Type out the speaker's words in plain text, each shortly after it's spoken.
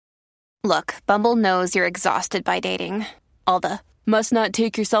Look, Bumble knows you're exhausted by dating. All the must not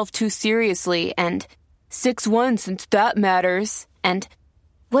take yourself too seriously and 6'1" since that matters. And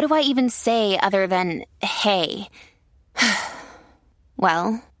what do I even say other than hey?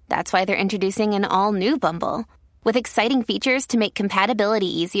 Well, that's why they're introducing an all-new Bumble with exciting features to make compatibility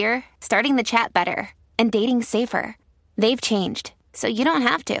easier, starting the chat better, and dating safer. They've changed, so you don't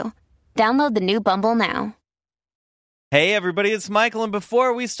have to. Download the new Bumble now. Hey everybody, it's Michael, and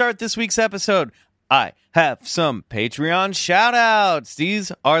before we start this week's episode, I have some Patreon shout-outs.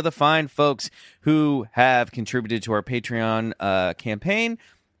 These are the fine folks who have contributed to our Patreon campaign,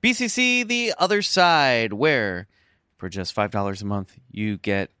 BCC The Other Side, where for just $5 a month, you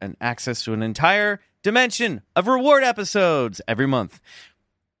get an access to an entire dimension of reward episodes every month.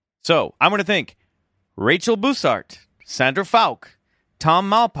 So, I'm going to thank Rachel Bussart, Sandra Falk, Tom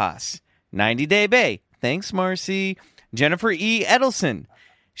Malpass, 90 Day Bay, thanks Marcy, Jennifer E. Edelson,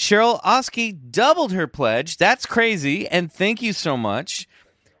 Cheryl Oski doubled her pledge, that's crazy, and thank you so much.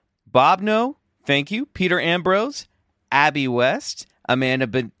 Bob No, thank you. Peter Ambrose, Abby West, Amanda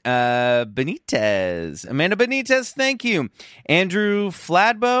Benitez, thank you. Andrew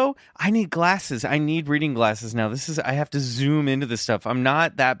Fladbow, I need glasses. I need reading glasses now. I have to zoom into this stuff. I'm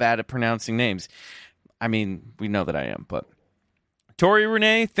not that bad at pronouncing names. I mean, we know that I am, but... Tori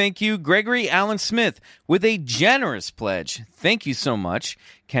Renee, thank you. Gregory Allen Smith with a generous pledge. Thank you so much.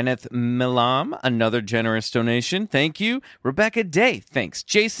 Kenneth Milam, another generous donation. Thank you. Rebecca Day, thanks.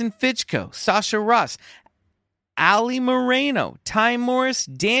 Jason Fitchko, Sasha Ross, Ali Moreno, Ty Morris,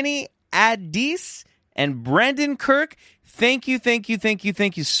 Danny Addis, and Brendan Kirk. Thank you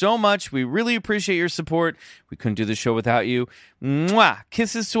so much. We really appreciate your support. We couldn't do the show without you. Mwah!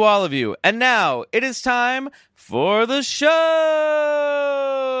 Kisses to all of you. And now it is time for the show.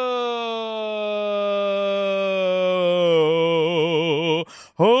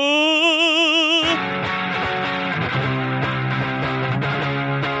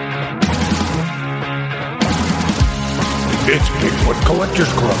 It's Bigfoot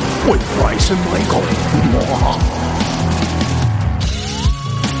Collectors Club with Bryce and Michael.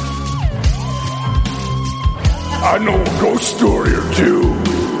 I know a ghost story or two.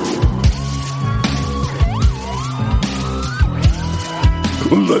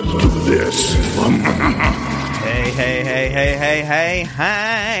 Let's do this. Hey,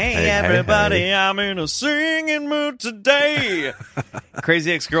 everybody, I'm in a singing mood today.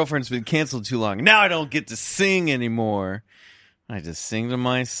 Crazy Ex-Girlfriend's been canceled too long. Now I don't get to sing anymore. I just sing to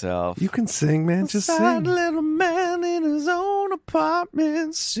myself. You can sing, man. Just sing. Sad little man in his own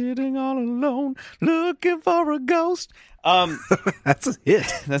apartment, sitting all alone, looking for a ghost. That's a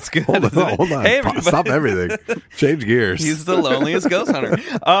hit. That's good. Hold on. Hey, everybody. Stop everything. Change gears. He's the loneliest ghost hunter.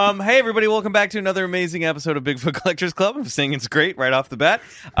 Hey, everybody. Welcome back to another amazing episode of Bigfoot Collectors Club. I'm saying it's great right off the bat.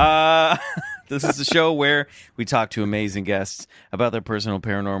 This is the show where we talk to amazing guests about their personal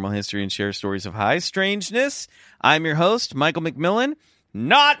paranormal history and share stories of high strangeness. I'm your host, Michael McMillan.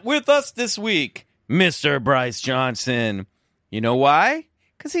 Not with us this week, Mr. Bryce Johnson. You know why?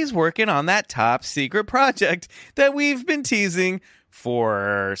 Because he's working on that top secret project that we've been teasing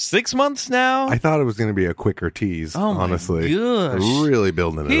for 6 months now. I thought it was going to be a quicker tease, honestly. Gosh. Really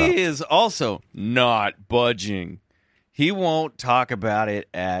building it up. He is also not budging. He won't talk about it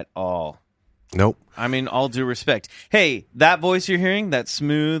at all. Nope. I mean, all due respect. Hey, that voice you're hearing, that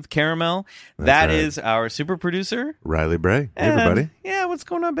smooth caramel, that right. is our super producer, Riley Bray. Hey, And, everybody. Yeah, what's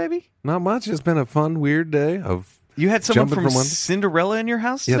going on, baby? Not much. It's been a fun, weird day of You had someone jumping from one. Cinderella in your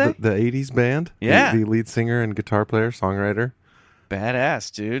house Yeah, today? the 80s band. Yeah. The lead singer and guitar player, songwriter.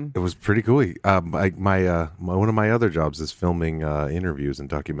 Badass, dude. It was pretty cool. One of my other jobs is filming interviews and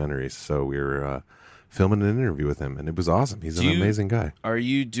documentaries. So we were filming an interview with him, and it was awesome. He's an amazing guy. Are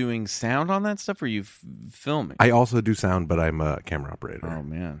you doing sound on that stuff, or are you filming? I also do sound, but I'm a camera operator. Oh,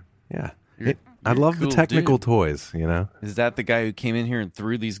 man. Yeah. You're I love cool the technical dude. toys, you know? Is that the guy who came in here and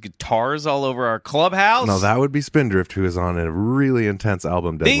threw these guitars all over our clubhouse? No, that would be Spindrift, who is on a really intense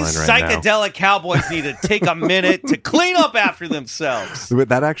album deadline These right now. psychedelic cowboys need to take a minute to clean up after themselves. But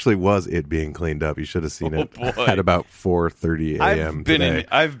that actually was it being cleaned up. You should have seen it boy. at about 4:30 a.m. today.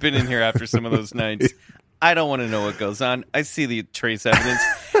 I've been in here after some of those nights. I don't want to know what goes on. I see the trace evidence.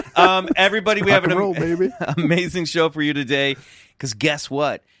 Everybody, we have an baby. amazing show for you today. Because guess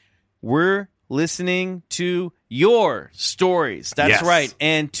what? We're listening to your stories. That's Yes. right.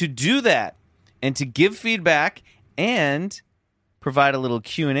 And to do that and to give feedback and provide a little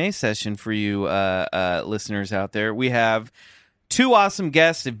Q&A session for you listeners out there, we have two awesome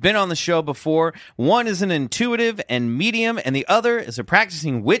guests. They've been on the show before. One is an intuitive and medium, and the other is a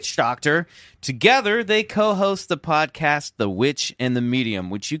practicing witch doctor. Together, they co-host the podcast The Witch and the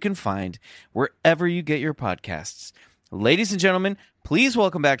Medium, which you can find wherever you get your podcasts. Ladies and gentlemen, please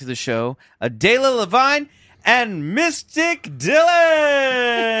welcome back to the show, Adela, Lavine, and Mystic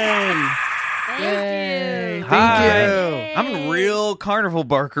Dylan. Thank you. Hi. I'm in real carnival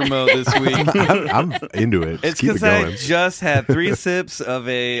barker mode this week. I'm into it. It's Keep it because I going. just had 3 sips of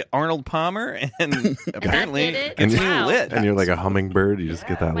a Arnold Palmer, and apparently it? gets me Wow. lit. And you're like a hummingbird. You just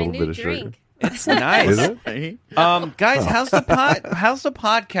get that My little new bit of drink. sugar. It's nice. Is it? Guys, how's the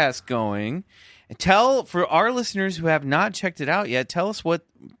podcast going? For our listeners who have not checked it out yet, tell us what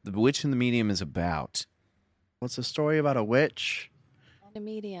The Witch and the Medium is about. What's the story about a witch? The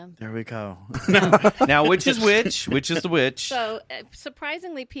medium. There we go. Now, which is which? Which is the witch? So,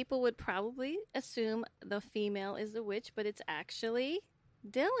 surprisingly, people would probably assume the female is the witch, but it's actually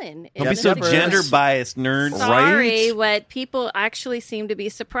Dylan. Don't be It's so the gender first. biased, nerds. Sorry, but people actually seem to be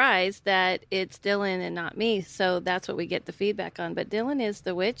surprised that it's Dylan and not me. So that's what we get the feedback on. But Dylan is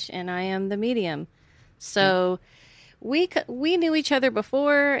the witch, and I am the medium. So we knew each other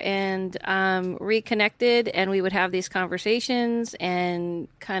before and reconnected, and we would have these conversations, and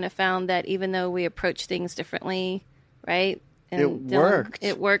kind of found that even though we approach things differently, right? And It Dylan, worked.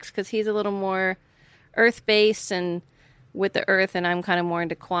 It works because he's a little more earth-based and with the earth, and I'm kind of more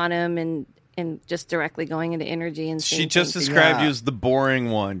into quantum and just directly going into energy and She seeing just things. described Yeah. you as the boring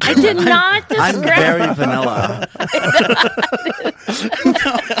one. I did not I'm describe. very vanilla.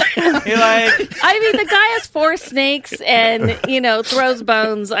 You're like, I mean, the guy has 4 snakes and throws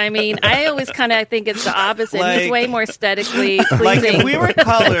bones. I mean, I always kind of think it's the opposite. Like- He's way more aesthetically pleasing. like if we were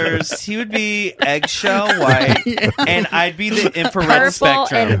colors, he would be eggshell white, and I'd be the infrared Purple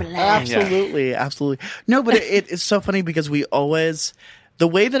spectrum. and black. Absolutely. No, but it's so funny because we always, the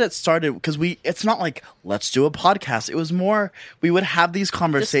way that it started, because it's not like, let's do a podcast. It was more, we would have these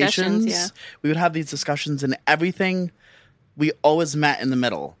conversations. Discussions, yeah. We would have these discussions, and everything, we always met in the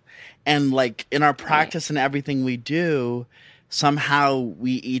middle. And like in our practice and everything we do, somehow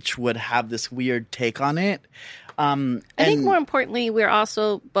we each would have this weird take on it. I think more importantly, we're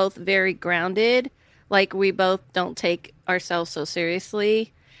also both very grounded. Like, we both don't take ourselves so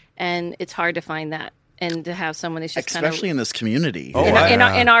seriously, and it's hard to find that and to have someone who's just especially in this community. Oh,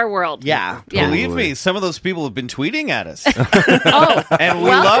 in our world. Yeah. Yeah. Believe me, some of those people have been tweeting at us. Oh, And we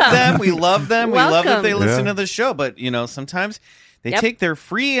welcome. love them. We love them. We love that Welcome. they listen Yeah. to the show. But, sometimes they Yep. take their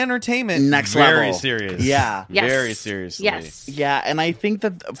free entertainment Next very level. serious. Yeah. Yes. Very seriously. Yes. Yeah, and I think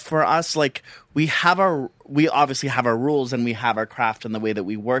that for us, like, we obviously have our rules and we have our craft and the way that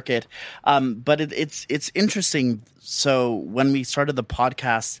we work it. But it's interesting. So when we started the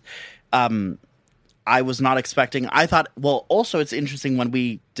podcast, I was not expecting. I thought, well, also it's interesting when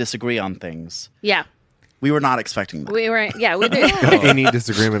we disagree on things. Yeah. We were not expecting that. We were, yeah, we do. Any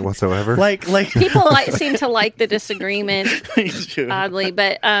disagreement whatsoever? Like People seem to like the disagreement, oddly,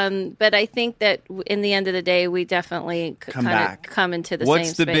 but I think that in the end of the day, we definitely Come kind back. of come into the What's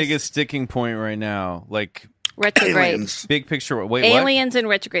same the space. biggest sticking point right now? Like, retrograde? aliens. big picture. Wait, Aliens and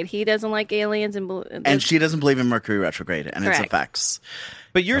retrograde. He doesn't like aliens And she doesn't believe in Mercury retrograde and its Correct. effects. what?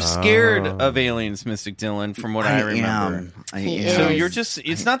 But you're scared of aliens, Mystic Dylan, from what I remember. I He am. So is. you're just,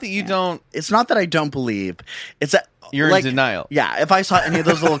 it's not that you don't, It's not that I don't believe. It's that you're like, in denial. Yeah, if I saw any of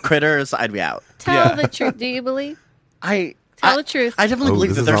those little critters, I'd be out. Tell Yeah. the truth. Do you believe? Tell the truth. I definitely Oh,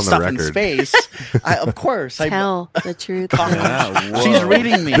 believe this that is there's on the stuff in record. space. Of course. Tell the truth. Wow, whoa. She's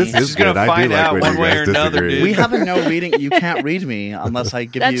reading me. This is She's gonna good. I do find like out when one you way guys or another, disagree. dude. We have a no reading. You can't read me unless I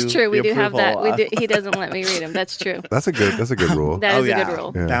give you. That's true. We the do have that. approval. He doesn't let me read him. That's true. That's a good rule. That is Oh, yeah. a good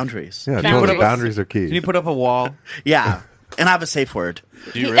rule. Yeah. Boundaries. Yeah, Boundaries. totally. Boundaries are key. Can you put up a wall? Yeah. And I have a safe word.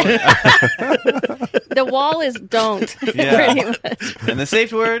 Do you really? The wall is don't. Yeah. Pretty much. And the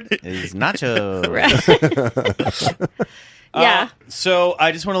safe word is nacho. Right. Yeah. So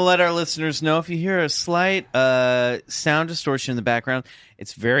I just want to let our listeners know, if you hear a slight sound distortion in the background,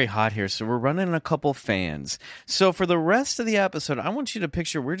 it's very hot here, so we're running a couple fans. So for the rest of the episode, I want you to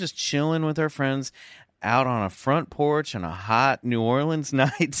picture we're just chilling with our friends out on a front porch on a hot New Orleans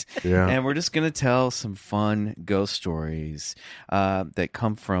night, Yeah. and we're just going to tell some fun ghost stories that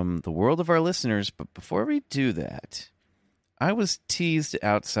come from the world of our listeners. But before we do that, I was teased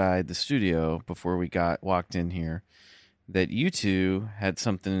outside the studio before we walked in here that you two had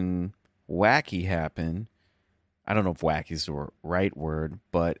something wacky happen. I don't know if wacky is the right word,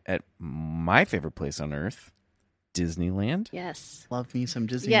 but at my favorite place on earth, Disneyland. Yes. Love me some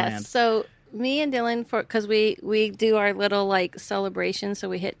Disneyland. Yes. So me and Dylan, because we do our little like celebration, so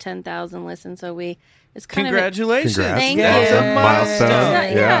we hit 10,000 listens. So it's kind Congratulations! Congrats. Thank That's you. a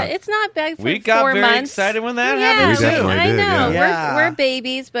milestone. It's not bad for We got 4 very months. excited when that Yeah, happened. We definitely I did, know. yeah. We're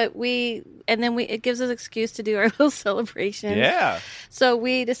babies, but it gives us an excuse to do our little celebration. Yeah. So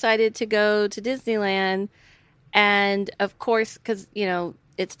we decided to go to Disneyland, and of course, because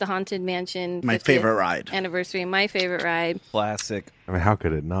it's the Haunted Mansion. My 50th favorite ride. Anniversary. My favorite ride. Classic. I mean, how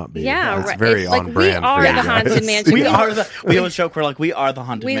could it not be? Yeah, it's right. very It's on like we brand. are for you the Haunted guys. Mansion. We always joke, we're like, we are the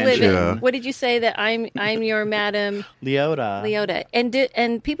Haunted We Mansion. live in. Yeah. What did you say that I'm your Madam Leota.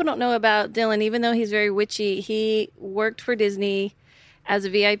 and people don't know about Dylan, even though he's very witchy. He worked for Disney as a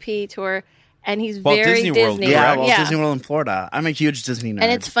VIP tour, and he's Walt very Disney World, Disney. Yeah, correct? well, Disney World in Florida. I'm a huge Disney nerd.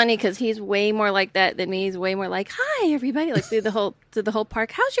 And it's funny because he's way more like that than me. He's way more like, "Hi, everybody!" Like through the whole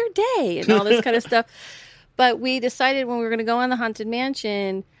park. How's your day? And all this kind of stuff. But we decided when we were going to go on the Haunted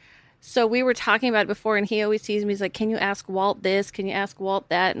Mansion. So we were talking about it before, and he always teases me. He's like, "Can you ask Walt this? Can you ask Walt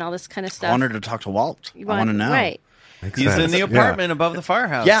that?" And all this kind of I stuff. wanted to talk to Walt. I want to know. Right? Makes He's in sense. the Yeah. apartment above the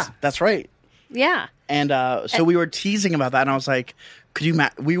firehouse. Yeah, that's right. Yeah. And so we were teasing about that, and I was like, "Could you?"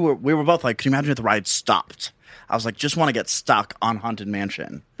 We were both like, "Could you imagine if the ride stopped?" I was like, "Just want to get stuck on Haunted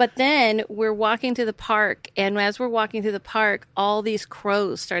Mansion." But then we're walking through the park, and as we're walking through the park, all these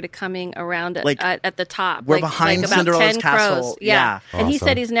crows started coming around at the top. We're behind about Cinderella's 10 castle. crows. Yeah. And he Awesome.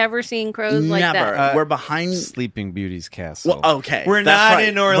 said he's never seen crows like Never. that. We're behind. Sleeping Beauty's castle. Well, okay, We're that's not right.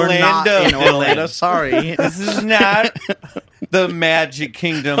 in We're not Orlando. in Orlando. Dylan. Sorry. This is not the Magic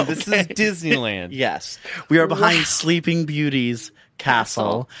Kingdom. This is Disneyland. Yes, we are behind Sleeping Beauty's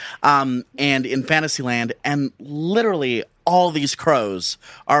castle, and in Fantasyland, and literally all these crows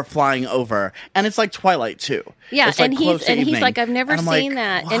are flying over, and it's like Twilight too. Yeah, It's like and close to he's evening. like, I've never And I'm seen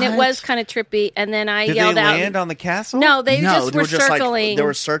like, that, and it "What?" was kind of trippy. And then I Did yelled they out, land on the castle? "No, they just they were were just circling, like they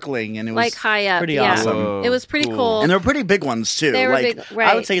were circling, and it was like high up. pretty yeah. awesome. Whoa, It was pretty cool. cool. And they were pretty big ones too. They were like big, I would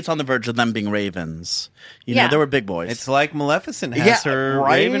right. say it's on the verge of them being ravens. You Yeah. know, they were big boys. It's like Maleficent has her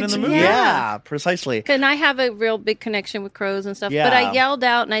right? raven in the movie. Yeah, precisely. And I have a real big connection with crows and stuff. Yeah. But I yelled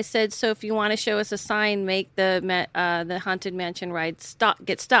out and I said, "So if you want to show us a sign, make the Haunted Mansion ride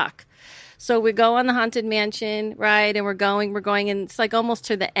get stuck." So we go on the Haunted Mansion ride, and we're going, and it's like almost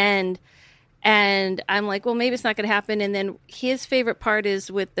to the end. And I'm like, well, maybe it's not going to happen. And then his favorite part is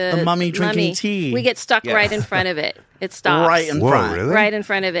with the mummy drinking tea. We get stuck Yeah. right in front of it. It stops Right in Whoa, front. really? right in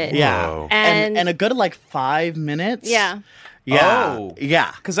front of it. Yeah, Whoa. and a good like 5 minutes. Yeah. Yeah, Oh.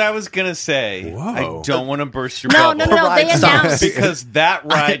 yeah. Because I was going to say, Whoa. I don't want to burst your No, bubble. no. They Ride stops. announced. Because that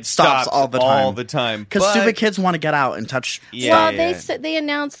ride It stops all the time. Because But- stupid kids want to get out and touch. Yeah, Well, yeah. they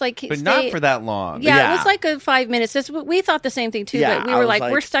announced like, But not for that long. Yeah, Yeah. it was like a 5 minutes. We thought the same thing too, Yeah, but we I were was like,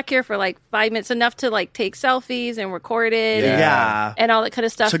 like- we're stuck here for like 5 minutes, enough to like take selfies and record it, Yeah. Yeah. and all that kind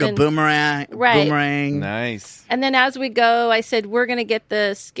of stuff. Took a and, boomerang. Right. Boomerang. Nice. and then as we go, I said, we're gonna get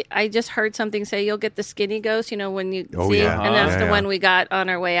I just heard something say you'll get the skinny ghost. You know when you Oh, see, yeah. and that's Yeah, the yeah. one we got on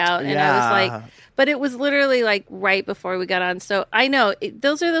our way out. And I Yeah. was like, but it was literally like right before we got on. So I know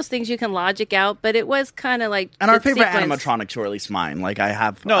those are those things you can logic out, but it was kind of like And our the favorite sequence. animatronics, or at least mine. Like I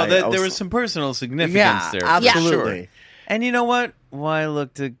have. No, I there also- was some personal significance Yeah, there. for absolutely. sure. And you know what? Why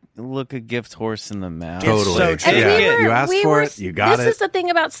look a gift horse in the mouth? Totally. so true. And Yeah. we were, You asked we for were, it, you got this it. is the thing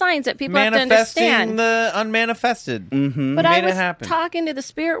about signs that people have to Manifesting understand. the unmanifested. Mm-hmm. But Made I it was happen. talking to the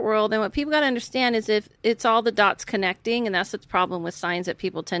spirit world, and what people got to understand is if it's all the dots connecting, and that's the problem with signs that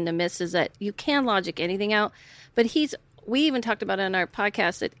people tend to miss, is that you can logic anything out. But we even talked about it on our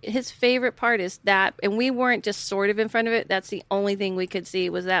podcast that his favorite part is that, and we weren't just sort of in front of it. That's the only thing we could see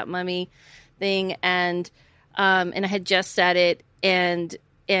was that mummy thing, and I had just said it, and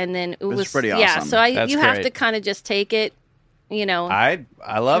then it was pretty yeah. awesome. So That's you have great. to kind of just take it, you know. I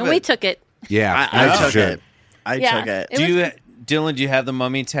love and it. we took it. Yeah, I as you took should. it. I Yeah. took it. It Do was- you, Dylan? Do you have the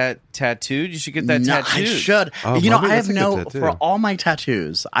mummy tattooed? You should get that No, tattooed. I should. Oh, you know, Mummy, I that's have a no good tattoo. for all my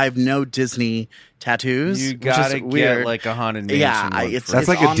tattoos. I have no Disney tattoos. You which gotta is get weird. like a haunted mansion. Yeah, one it's for That's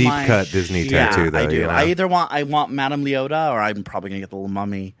it. like a on deep my- cut Disney tattoo, though, I do. you know? I want Madame Leota, or I'm probably gonna get the little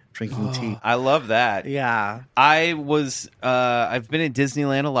mummy drinking tea. I love that. Yeah. I've been at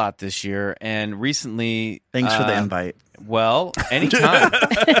Disneyland a lot this year, and recently. Thanks for the invite. Well, anytime.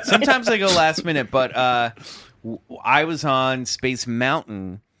 Sometimes I go last minute, but I was on Space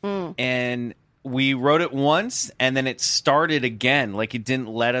Mountain, and we rode it once, and then it started again. Like it didn't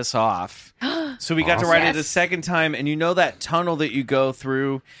let us off. So we got to ride it a Yes. second time, and you know that tunnel that you go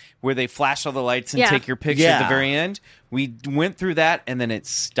through where they flash all the lights and Yeah. take your picture at the Yeah. very end? We went through that, and then it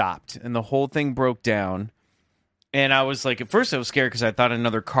stopped, and the whole thing broke down. And I was like, at first I was scared because I thought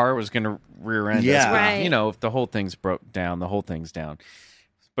another car was going to rear end us. Yeah. But, Right. you know, if the whole thing's broke down, the whole thing's down.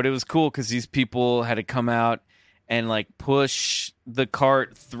 But it was cool because these people had to come out and like push the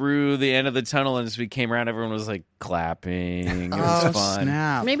cart through the end of the tunnel, and as we came around, everyone was like clapping. It was fun.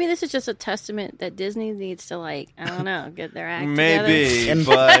 Snap. Maybe this is just a testament that Disney needs to, like, I don't know, get their act Maybe,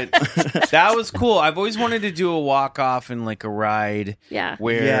 together. but that was cool. I've always wanted to do a walk off and like a ride, Yeah.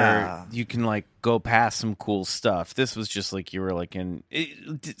 where you can like go past some cool stuff. This was just like you were like in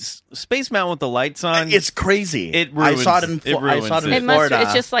Space Mountain with the lights on. It's crazy. It I saw it in ruins it. Florida.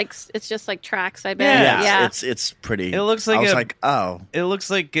 It's just like tracks, I bet. Yeah, it's pretty. It looks like I was like, oh, it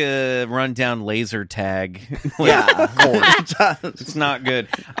looks like a rundown laser tag. yeah, It's not good.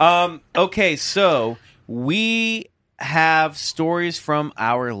 Okay, so we have stories from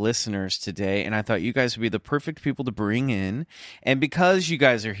our listeners today, and I thought you guys would be the perfect people to bring in. And because you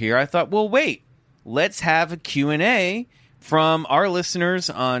guys are here, I thought, well, wait, let's have a Q&A from our listeners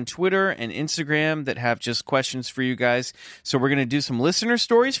on Twitter and Instagram that have just questions for you guys. So we're going to do some listener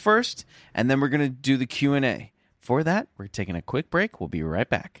stories first, and then we're going to do the Q&A. For that, we're taking a quick break. We'll be right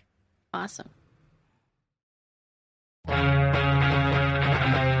back. Awesome.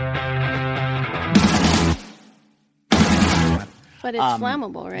 But it's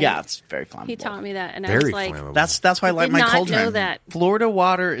flammable, right? yeah, it's very flammable. He taught me that, and I Very was like, flammable. That's why I like did my not cauldron. know that. Florida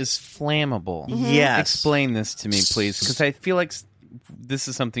water is flammable. Yes. Explain this to me, please, because I feel like this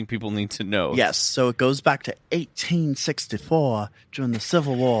is something people need to know. Yes, so it goes back to 1864 during the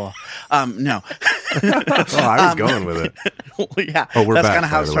Civil War. No. Oh, I was going with it. Yeah. Oh, we're that's back, kinda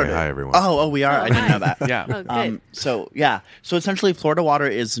how by it the way. started. Hi, everyone. Oh, we are. I didn't know that. Yeah. Oh, good. So essentially, Florida water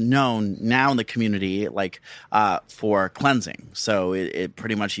is known now in the community like for cleansing. So it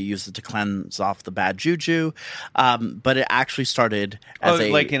pretty much you use it to cleanse off the bad juju. But it actually started as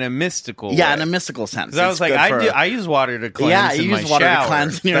like in a mystical way. in a mystical sense. Because I was It's like, good for- I use water to cleanse yeah, in you my use water shower. to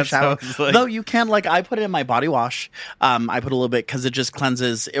cleanse in your That's shower. how it's like- Though you can, like, I put it in my body wash. I put a little bit because it just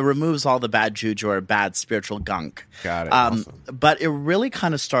cleanses. It removes all the bad juju or bad spiritual gunk. Got it. Awesome. But it really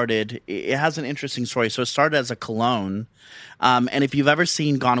kind of started. It has an interesting story. So it started as a cologne. And if you've ever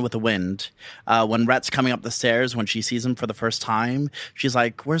seen Gone with the Wind, when Rhett's coming up the stairs, when she sees him for the first time, she's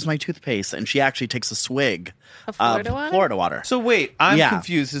like, "Where's my toothpaste?" And she actually takes a swig Of Florida water? Florida water. So wait, I'm Yeah.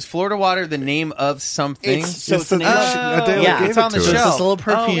 confused. Is Florida water the name of something? It's the Adela yeah, gave it's it on the to So us. it's shelf. this little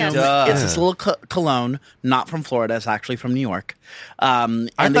perfume. Oh, duh. It's this little cologne, not from Florida. It's actually from New York.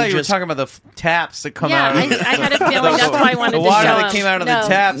 And I they thought you were just- talking about the taps that come Yeah, out. I had a feeling that's why I wanted The to water show that him. came out of No. the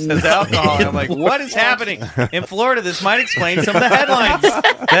taps has alcohol. And I'm like, what is happening in Florida? This might explain some of the headlines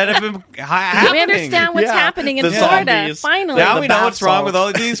that have been happening. We understand what's Yeah, happening in the Florida. zombies. Finally. Now the we know bath what's wrong with salts. all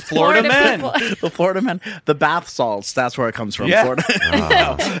of these Florida men. people. the Florida men, the bath salts. That's where it comes from. Yeah. Florida.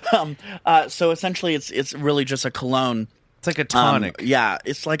 So essentially, it's really just a cologne. It's like a tonic. Yeah,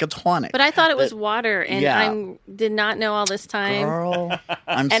 it's like a tonic. But I thought it was water, and yeah. I did not know all this time. Girl,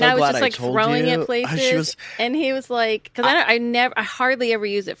 I'm so And I was glad just like told throwing you. it places, She was. and he was like, "Because I hardly ever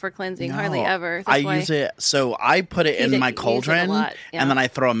use it for cleansing, hardly No, ever." That's I why- use it. So I put it He in did my use it a cauldron, lot, yeah. and then I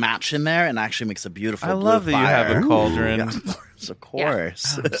throw a match in there, and it actually makes a beautiful. I blue love that you have fire. a cauldron. Yeah, of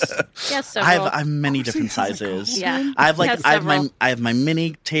course. Yes, I have many different sizes. Yeah. I have He has several. I have my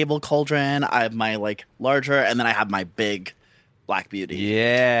mini table cauldron. I have my like larger, and then I have my big Black Beauty.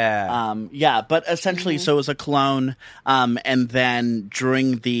 Yeah. But essentially, so it was a cologne, and then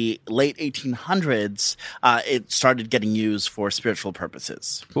during the late 1800s, it started getting used for spiritual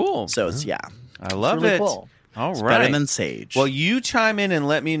purposes. Cool. So it's I love really it. cool. All It's right. better than sage. Well, you chime in and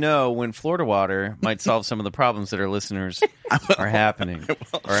let me know when Florida water might solve some of the problems that our listeners are happening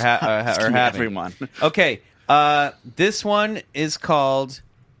or are having. everyone. Okay, this one is called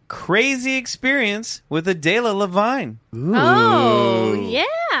 "Crazy Experience with Adela Lavine." Oh,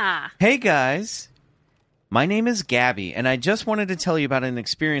 yeah. Hey guys, my name is Gabby, and I just wanted to tell you about an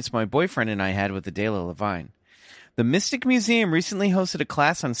experience my boyfriend and I had with Adela Lavine. The Mystic Museum recently hosted a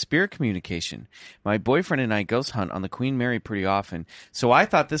class on spirit communication. My boyfriend and I ghost hunt on the Queen Mary pretty often, so I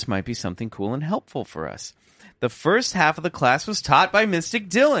thought this might be something cool and helpful for us. The first half of the class was taught by Mystic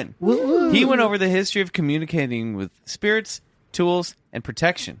Dylan. He went over the history of communicating with spirits, tools, and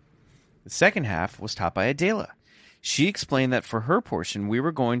protection. The second half was taught by Adela. She explained that for her portion, we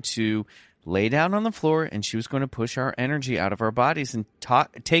were going to lay down on the floor and she was going to push our energy out of our bodies and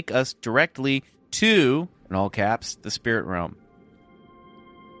take us directly to, in all caps, the spirit realm.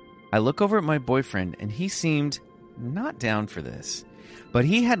 I look over at my boyfriend and he seemed not down for this, but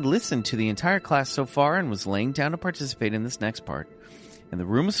he had listened to the entire class so far and was laying down to participate in this next part. And the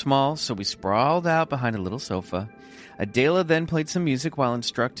room was small, so we sprawled out behind a little sofa. Adela then played some music while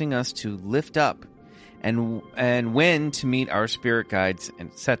instructing us to lift up and when to meet our spirit guides,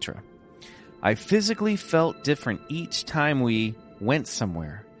 etc. I physically felt different each time we went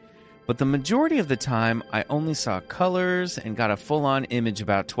somewhere. But the majority of the time, I only saw colors and got a full-on image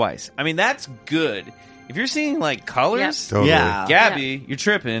about twice. I mean, that's good. If you're seeing, like, colors, Totally. Yeah. Gabby, you're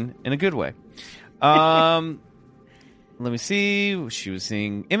tripping in a good way. Let me see. She was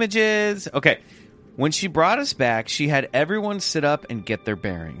seeing images. Okay. When she brought us back, she had everyone sit up and get their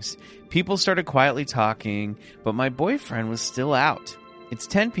bearings. People started quietly talking, but my boyfriend was still out. It's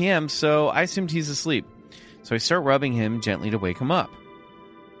 10 p.m., so I assumed he's asleep. So I start rubbing him gently to wake him up.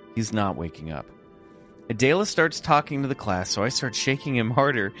 He's not waking up. Adela starts talking to the class, so I start shaking him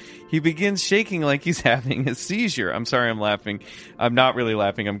harder. He begins shaking like he's having a seizure. I'm sorry I'm laughing. I'm not really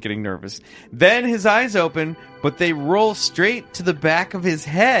laughing. I'm getting nervous. Then his eyes open, but they roll straight to the back of his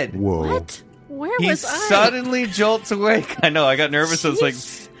head. Whoa. What? Where He was I? suddenly jolts awake. I know, I got nervous. I was like,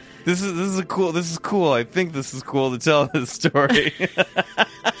 Jeez. this is cool. I think this is cool to tell this story.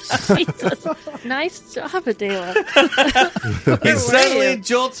 Jesus. Nice job, Adela. He suddenly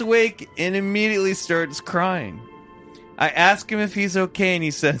jolts awake and immediately starts crying. I ask him if he's okay, and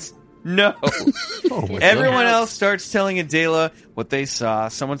he says, no. Oh my Everyone God. else starts telling Adela what they saw.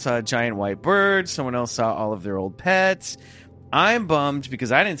 Someone saw a giant white bird. Someone else saw all of their old pets. I'm bummed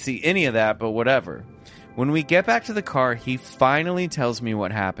because I didn't see any of that, but whatever. When we get back to the car, he finally tells me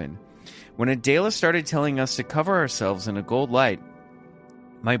what happened. When Adela started telling us to cover ourselves in a gold light,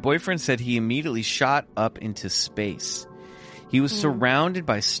 my boyfriend said he immediately shot up into space. He was surrounded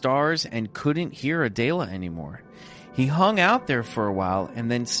by stars and couldn't hear Adela anymore. He hung out there for a while and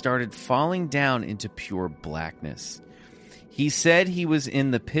then started falling down into pure blackness. He said he was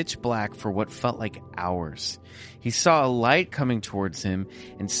in the pitch black for what felt like hours. He saw a light coming towards him,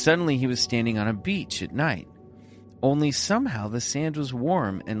 and suddenly he was standing on a beach at night. Only somehow the sand was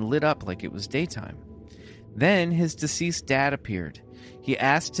warm and lit up like it was daytime. Then his deceased dad appeared. He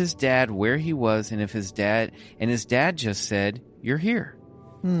asked his dad where he was and his dad just said, "You're here."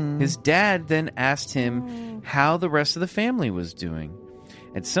 His dad then asked him how the rest of the family was doing.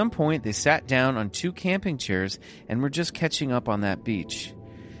 At some point, they sat down on 2 camping chairs and were just catching up on that beach.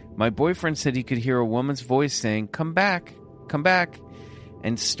 My boyfriend said he could hear a woman's voice saying, come back,"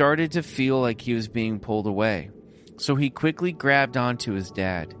 and started to feel like he was being pulled away. So he quickly grabbed onto his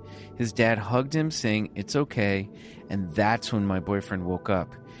dad. His dad hugged him, saying, "It's okay," and that's when my boyfriend woke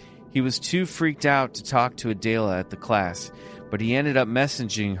up. He was too freaked out to talk to Adela at the class, but he ended up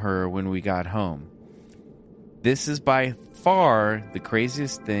messaging her when we got home. This is by far the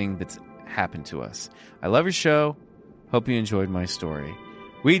craziest thing that's happened to us. I love your show. Hope you enjoyed my story.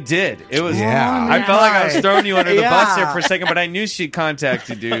 We did. It was. Yeah. I felt like I was throwing you under the bus there Yeah. for a second, but I knew she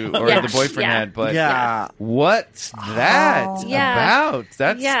contacted you, or Yeah. the boyfriend Yeah. had. But Yeah. what's that Yeah. about?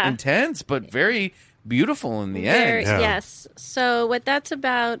 That's Yeah. intense, but very beautiful in the Very- end. Yeah. Yes. So what that's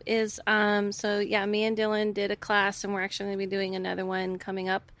about is, me and Dylan did a class, and we're actually going to be doing another one coming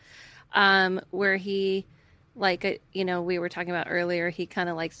up, where he, we were talking about earlier, he kind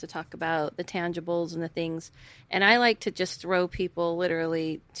of likes to talk about the tangibles and the things, and I like to just throw people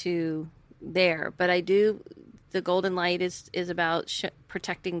literally to there. But the golden light is about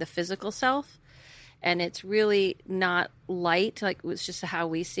protecting the physical self. And it's really not light, like it's just how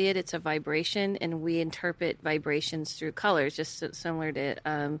we see it. It's a vibration, and we interpret vibrations through colors, just similar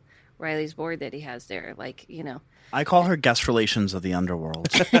to Riley's board that he has there. I call her guest relations of the underworld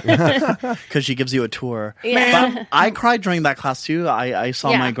because she gives you a tour. Yeah. But I cried during that class too. I saw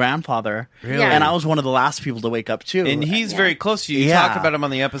Yeah. my grandfather, Really? and I was one of the last people to wake up too. And he's very close to you. You Yeah. talked about him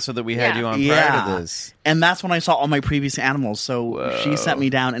on the episode that we had Yeah. you on prior to this. And that's when I saw all my previous animals. So she sent me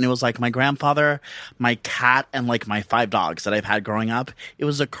down, and it was like my grandfather, my cat, and like my 5 dogs that I've had growing up. It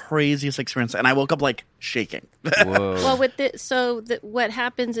was the craziest experience, and I woke up like shaking. Whoa. Well, what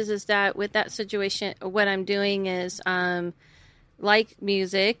happens is that with that situation, what I'm doing is like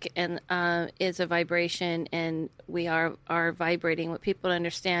music, and is a vibration, and we are vibrating. What people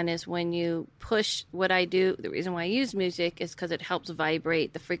understand is when you push what I do, the reason why I use music is because it helps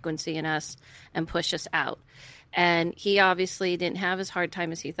vibrate the frequency in us and push us out. And he obviously didn't have as hard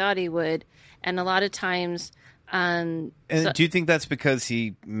time as he thought he would, and a lot of times. And do you think that's because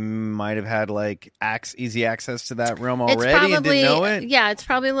he might have had like easy access to that realm already and didn't know it? Yeah, it's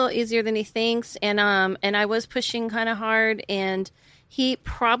probably a little easier than he thinks. And I was pushing kind of hard, and he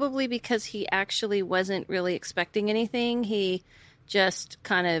probably, because he actually wasn't really expecting anything, he just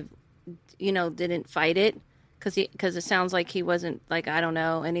kind of, didn't fight it. Because it sounds like he wasn't, I don't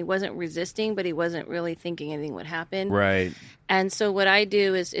know, and he wasn't resisting, but he wasn't really thinking anything would happen. Right. And so what I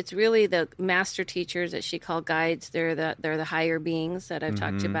do is, it's really the master teachers that she called guides. They're the higher beings that I've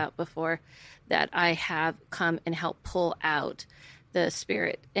talked about before, that I have come and help pull out the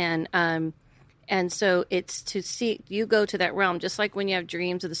spirit. And And so it's to see, you go to that realm, just like when you have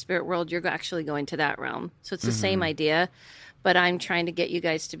dreams of the spirit world, you're actually going to that realm. So it's the same idea, but I'm trying to get you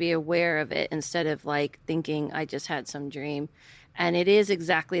guys to be aware of it instead of like thinking I just had some dream. And it is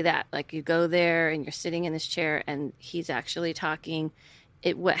exactly that. Like you go there and you're sitting in this chair and he's actually talking.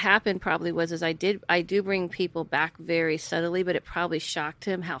 What happened probably was I do bring people back very subtly, but it probably shocked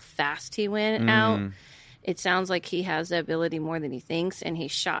him how fast he went out. It sounds like he has the ability more than he thinks, and he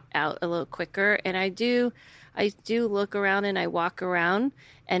shot out a little quicker. And I do look around and I walk around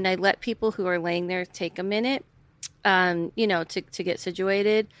and I let people who are laying there take a minute, to get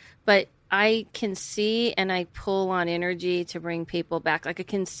situated. But I can see and I pull on energy to bring people back. Like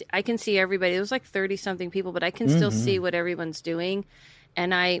I can see everybody. It was like 30 something people, but I can still see what everyone's doing.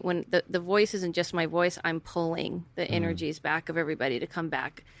 And when the voice isn't just my voice, I'm pulling the energies back of everybody to come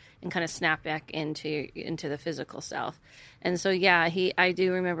back and kind of snap back into the physical self. And so, yeah, I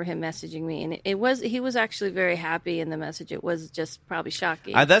do remember him messaging me, and he was actually very happy in the message. It was just probably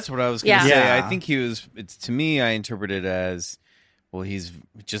shocking. That's what I was going to say. Yeah. I think to me, I interpret it as, well, he's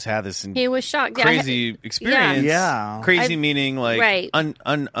just had this he was shocked. crazy experience. Yeah. Crazy meaning like right.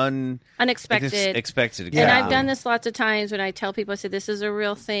 unexpected. Exactly. And I've done this lots of times when I tell people, I say, this is a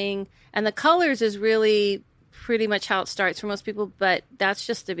real thing. And the colors is really pretty much how it starts for most people, but that's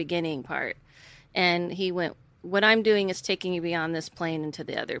just the beginning part. And he went, what I'm doing is taking you beyond this plane into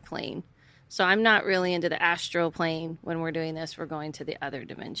the other plane. So I'm not really into the astral plane when we're doing this. We're going to the other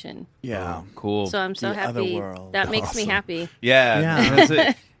dimension. Yeah. Cool. So I'm so The other happy. world. That makes me happy. Yeah. That's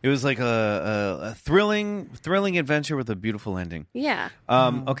it. It was like a thrilling adventure with a beautiful ending. Yeah.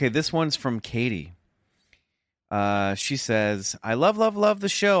 Okay, this one's from Katie. She says, I love the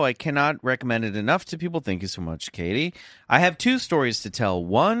show. I cannot recommend it enough to people. Thank you so much, Katie. I have 2 stories to tell.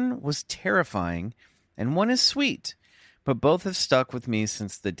 One was terrifying and one is sweet, but both have stuck with me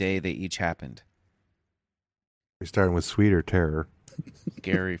since the day they each happened. You're starting with sweet or terror?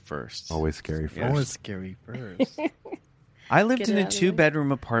 Scary first. Always scary first. Always scary first. I lived in a Get it out of the way.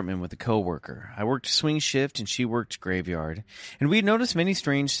 2-bedroom apartment with a coworker. I worked swing shift and she worked graveyard. And we noticed many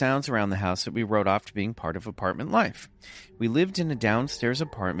strange sounds around the house that we wrote off to being part of apartment life. We lived in a downstairs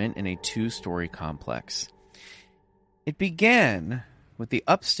apartment in a 2-story complex. It began with the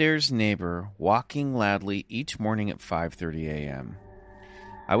upstairs neighbor walking loudly each morning at 5:30 a.m.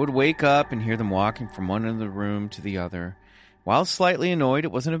 I would wake up and hear them walking from one end of the room to the other. While slightly annoyed,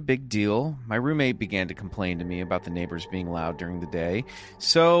 it wasn't a big deal. My roommate began to complain to me about the neighbors being loud during the day,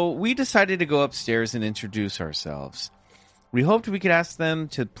 so we decided to go upstairs and introduce ourselves. We hoped we could ask them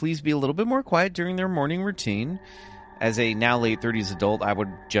to please be a little bit more quiet during their morning routine. As a now late 30s adult, I would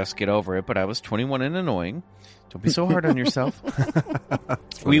just get over it, but I was 21 and annoying. Don't be so hard on yourself.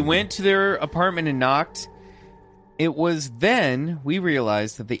 We went to their apartment and knocked. It was then we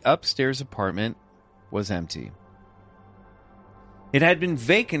realized that the upstairs apartment was empty. It had been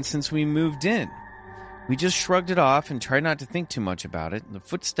vacant since we moved in. We just shrugged it off and tried not to think too much about it. The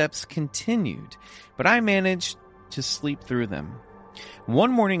footsteps continued, but I managed to sleep through them.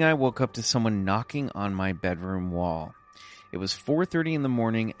 One morning I woke up to someone knocking on my bedroom wall. It was 4:30 in the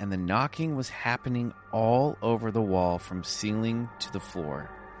morning and the knocking was happening all over the wall from ceiling to the floor.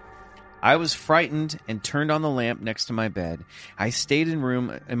 I was frightened and turned on the lamp next to my bed. I stayed in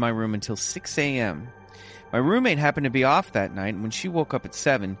my room until 6 a.m. My roommate happened to be off that night, and when she woke up at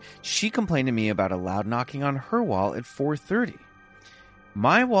 7, she complained to me about a loud knocking on her wall at 4:30.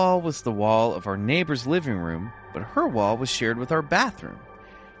 My wall was the wall of our neighbor's living room, but her wall was shared with our bathroom.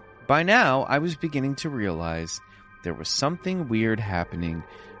 By now, I was beginning to realize there was something weird happening,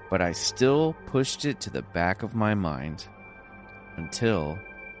 but I still pushed it to the back of my mind until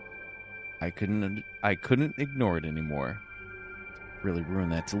I couldn't ignore it anymore. Really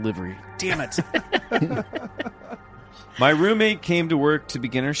ruined that delivery. Damn it. My roommate came to work to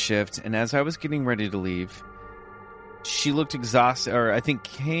begin her shift, and as I was getting ready to leave, she looked exhausted,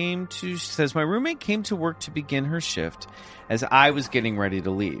 she says, my roommate came to work to begin her shift as I was getting ready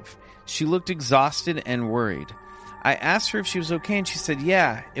to leave. She looked exhausted and worried. I asked her if she was okay, and she said,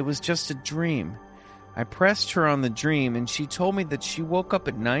 yeah, it was just a dream. I pressed her on the dream, and she told me that she woke up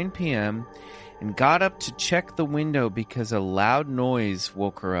at 9 p.m., and got up to check the window because a loud noise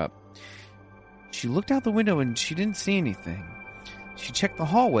woke her up. She looked out the window and she didn't see anything. She checked the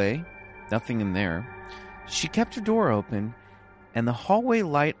hallway, nothing in there. She kept her door open and the hallway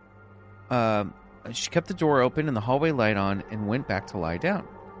light on and went back to lie down.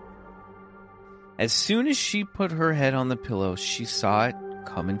 As soon as she put her head on the pillow, she saw it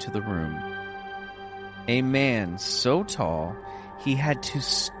come into the room. A man so tall he had to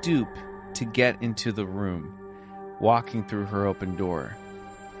stoop to get into the room, walking through her open door.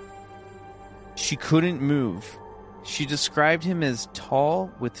 She couldn't move. She described him as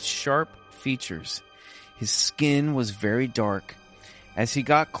tall with sharp features. His skin was very dark. As he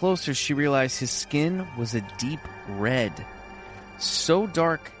got closer, she realized his skin was a deep red, so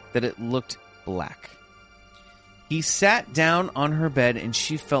dark that it looked black. He sat down on her bed and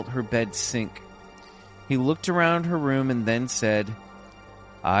she felt her bed sink. He looked around her room and then said,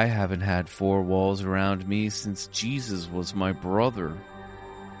 I haven't had 4 walls around me since Jesus was my brother.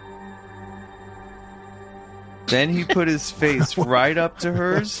 Then he put his face right up to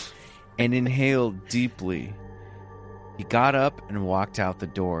hers and inhaled deeply. He got up and walked out the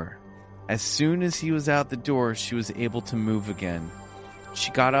door. As soon as he was out the door, she was able to move again.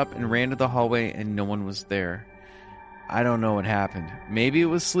 She got up and ran to the hallway and no one was there. I don't know what happened. Maybe it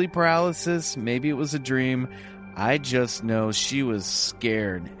was sleep paralysis. Maybe it was a dream. I just know she was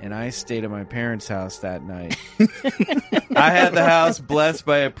scared, and I stayed at my parents' house that night. I had the house blessed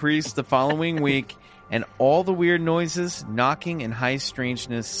by a priest the following week, and all the weird noises, knocking, and high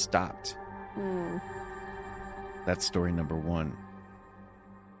strangeness stopped. That's story number 1.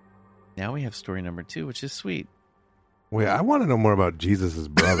 Now we have story number 2, which is sweet. Wait, I want to know more about Jesus'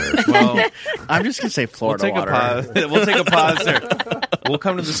 brother. Well, I'm just gonna say Florida we'll take water. a pause. We'll take a pause there. We'll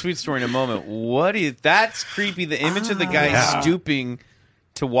come to the sweet story in a moment. That's creepy. The image of the guy stooping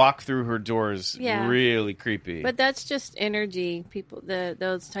to walk through her doors, really creepy. But that's just energy. People,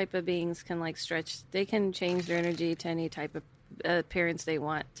 those type of beings can like stretch. They can change their energy to any type of appearance they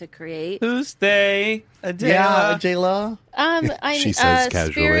want to create. Who's they? Adela? Yeah, Adela. She says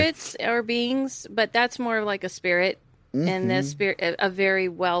casually. Spirits or beings, but that's more like a spirit. And the spirit, a very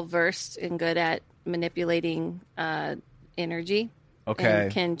well versed and good at manipulating energy. Okay.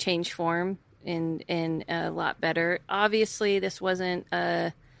 And can change form in a lot better. Obviously, this wasn't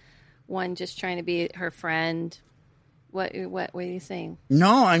one just trying to be her friend. What are you saying?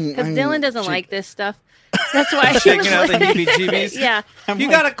 No, Because Dylan doesn't like this stuff. That's why Shaking out the heebie-jeebies? Yeah. You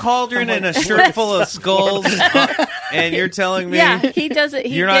got a cauldron and a shirt full of skulls, and you're telling me he does it.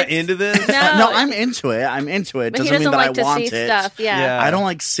 you're not into this? No, No, I'm into it. but Doesn't he mean doesn't that like I to want see it. stuff. Yeah. I don't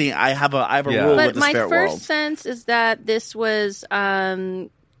like seeing. I have a rule But with the my spirit first world. sense is that this was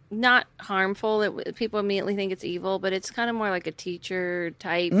not harmful. People immediately think it's evil, but it's kind of more like a teacher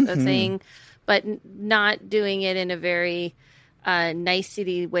type of thing, but not doing it in a very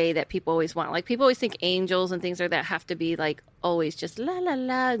nicety way that people always want. Like people always think angels and things like that have to be like always just la la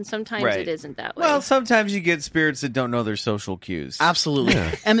la, and sometimes Right. it isn't that way. Well, sometimes you get spirits that don't know their social cues. Absolutely.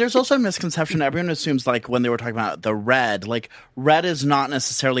 And there's also a misconception. Everyone assumes, like, when they were talking about the red, like, red is not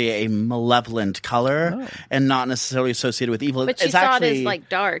necessarily a malevolent color and not necessarily associated with evil. but she it's saw actually, it as like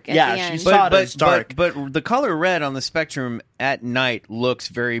dark at Yeah, the she end. saw it as dark. But the color red on the spectrum at night looks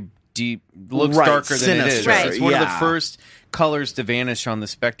very deep, looks Right, darker than it is. sinister, Right. It's one of the yeah. first colors to vanish on the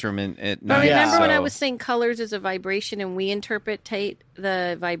spectrum at But night. remember when so- I was saying colors is a vibration, and we interpret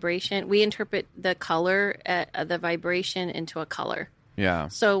the vibration, we interpret the color, the vibration into a color. Yeah.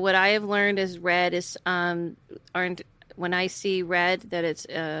 So what I have learned is red is when I see red that it's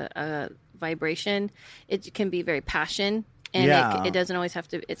a vibration, it can be very passion, and Yeah. it doesn't always have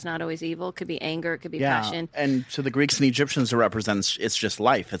to. It's not always evil. It could be anger. It could be Yeah. passion. And to the Greeks and Egyptians, it represents, it's just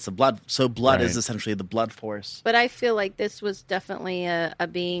life. It's the blood. So blood Right. is essentially the blood force. But I feel like this was definitely a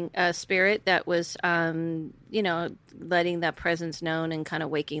spirit that was, letting that presence known and kind of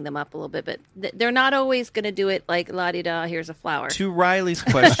waking them up a little bit. But they're not always going to do it like la-di-da, here's a flower. To Riley's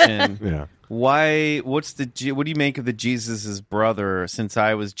question, Yeah. what do you make of the Jesus's brother? Since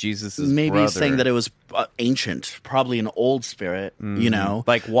I was Jesus's Maybe brother, saying that it was ancient, probably an old spirit,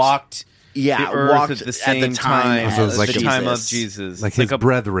 like walked Yeah, the earth walked at the same time time, So it's at like the a- time of Jesus. Jesus. Like It's his a,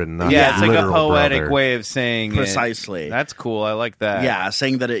 brethren, not yeah, his it's like a literal poetic brother. way of saying Precisely. it. That's cool. I like that. Yeah,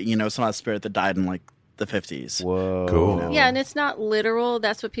 saying that it's not a spirit that died in like the 50s. Whoa. Cool. Yeah, and it's not literal.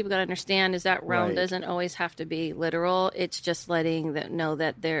 That's what people got to understand is that realm Right. doesn't always have to be literal. It's just letting them know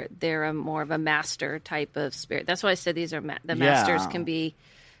that they're a more of a master type of spirit. That's why I said these are the masters can be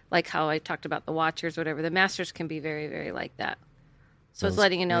like how I talked about the watchers, whatever. The masters can be very, very like that. So it's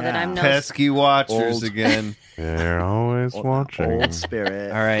letting you know that I'm no Pesky watchers Old. again. They're always watching. Old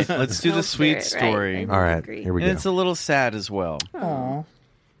spirit. All right, let's do the no sweet spirit, right. story. I All right, agree. here we And go. it's a little sad as well. Aw.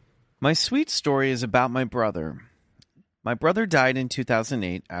 My sweet story is about my brother. My brother died in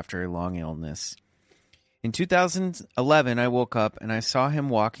 2008 after a long illness. In 2011, I woke up and I saw him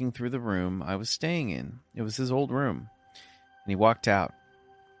walking through the room I was staying in. It was his old room. And he walked out.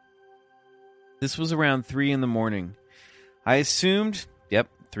 This was around 3 in the morning. I assumed,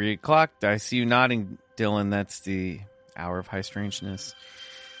 3 o'clock. I see you nodding, Dylan. That's the hour of high strangeness.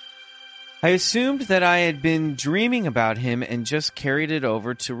 I assumed that I had been dreaming about him and just carried it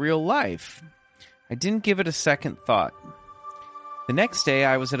over to real life. I didn't give it a second thought. The next day,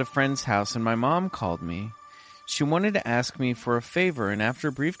 I was at a friend's house and my mom called me. She wanted to ask me for a favor, and after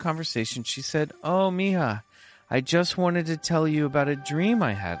a brief conversation, she said, "Oh, mija, I just wanted to tell you about a dream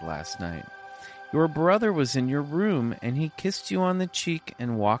I had last night. Your brother was in your room, and he kissed you on the cheek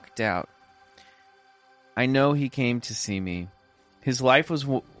and walked out. I know he came to see me. His life was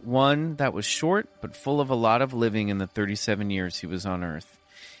one that was short, but full of a lot of living in the 37 years he was on Earth.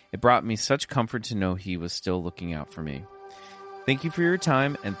 It brought me such comfort to know he was still looking out for me. Thank you for your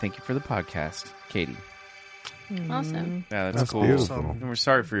time, and thank you for the podcast, Katie." Awesome. Yeah, That's cool. beautiful. And we're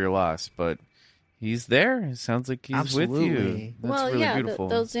sorry for your loss, but he's there. It sounds like he's with you. Absolutely. That's Well, really yeah, beautiful.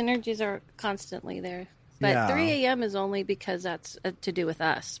 those energies are constantly there. But Yeah. 3 a.m. is only because that's to do with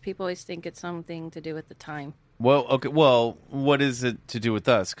us. People always think it's something to do with the time. Well, okay. Well, what is it to do with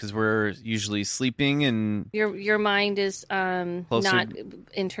us? Because we're usually sleeping and Your mind is not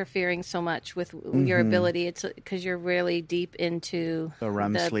interfering so much with your ability. It's because you're really deep into The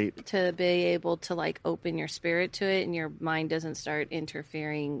REM sleep. to be able to like open your spirit to it, and your mind doesn't start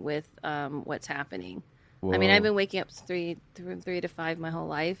interfering with what's happening. I mean, I've been waking up 3 to 5 my whole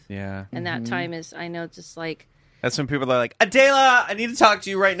life, yeah. and that time is, I know, just like That's when people are like, "Adela, I need to talk to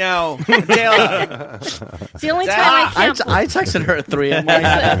you right now." Adela. it's the only time I can't. I texted her at 3 in my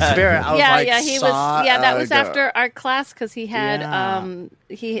spirit. I was like, he was. Yeah, that was after our class because he had Yeah.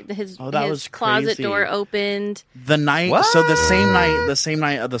 his that was closet crazy. door opened. the night. What? So the same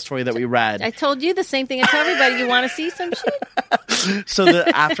night of the story that we read. I told you the same thing. I tell everybody, you want to see some shit? So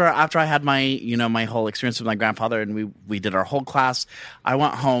after I had my my whole experience with my grandfather, and we did our whole class, I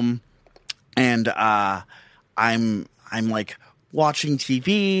went home, and I'm like watching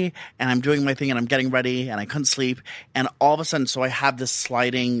TV, and I'm doing my thing, and I'm getting ready, and I couldn't sleep, and all of a sudden, so I have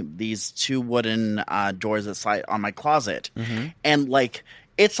these 2 wooden doors that slide on my closet, and like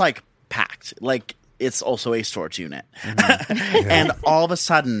it's like packed, like it's also a storage unit, and all of a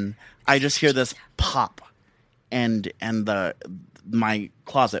sudden I just hear this pop, and my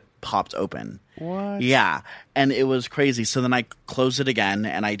closet popped open. What? Yeah, and it was crazy. So then I closed it again,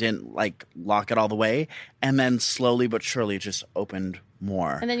 and I didn't like lock it all the way, and then slowly but surely it just opened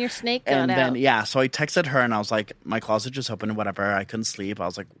more. And then your snake got And then out. so I texted her, and I was like, my closet just opened, whatever. I couldn't sleep. I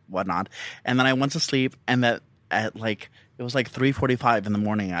was like, whatnot. And then I went to sleep, and that at like it was like 3:45 in the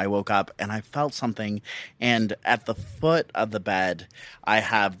morning. I woke up and I felt something, and at the foot of the bed, I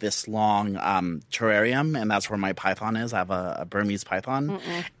have this long terrarium, and that's where my python is. I have a Burmese python.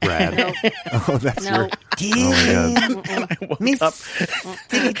 Rad. Oh, that's No. your. Oh my God. I woke up.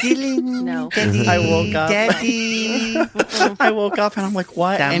 No. I woke up. Daddy. I woke up and I'm like,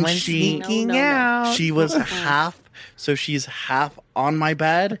 what? And she was half. So she's half on my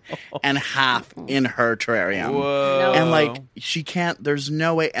bed and half in her terrarium. Whoa. And like she can't. There's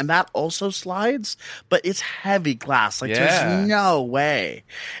no way. And that also slides, but it's heavy glass. Like there's no way.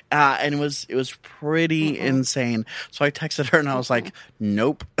 And it was pretty insane. So I texted her and I was like,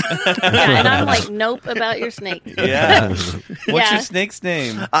 nope. Yeah, and I'm like, nope about your snake. Yeah. What's Yeah. your snake's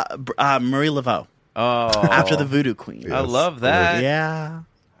name? Marie Laveau, Oh, after the Voodoo Queen. I love that. Yeah.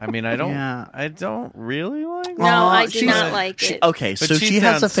 I mean, I don't. Yeah. I don't really like. No, I do she's- not like it. Okay, But so she she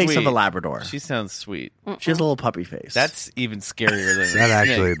has the sounds face of a sweet. Labrador. She sounds sweet. She has a little puppy face. That's even scarier than That a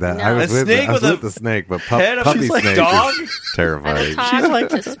actually, snake. that No. I was A with, snake I was with a with the snake, but head of- puppy She's like snake dog? is I terrifying. will talk She's like-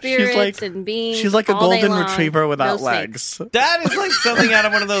 to spirits like- and beings. She's like a all day golden long. retriever without No snakes. legs. That is like something out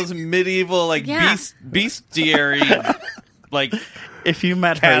of one of those medieval, like Yeah. bestiary, like. If you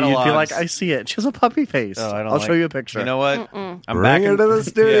met her, you'd be Catalogs. like, I see it. She has a puppy face. Oh, I don't I'll like- show you a picture. You know what? I'm Bring back her in to the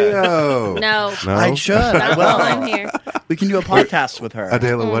studio. No. No? I should. I Not will. while I'm here. We can do a podcast with her.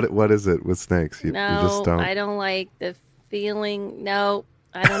 Adela, what is it with snakes? You No, just don't. I don't like the feeling. No,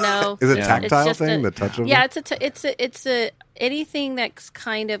 I don't know. Is it Yeah. tactile It's just thing? a- The touch of Yeah, it? it's a anything that's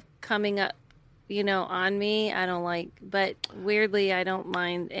kind of coming up, on me. I don't like, but weirdly, I don't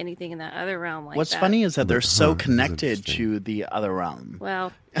mind anything in that other realm like What's that. funny is that they're so that's connected interesting. to the other realm.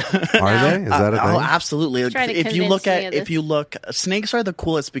 Well, Are they? Is that a thing? Oh, absolutely. Trying to If you convince me of if this. you look, snakes are the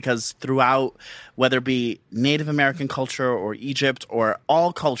coolest because throughout, whether it be Native American culture or Egypt or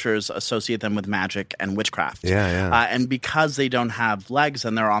all cultures associate them with magic and witchcraft. Yeah, yeah. And because they don't have legs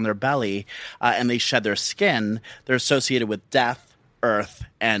and they're on their belly and they shed their skin, they're associated with death, earth,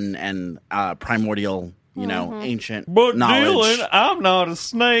 and primordial, ancient But knowledge. Dylan, I'm not a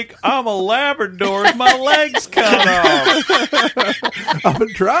snake. I'm a Labrador. with My legs cut off. I've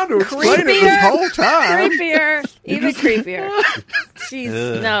been trying to explain it this Creepier. whole time. creepier, even creepier.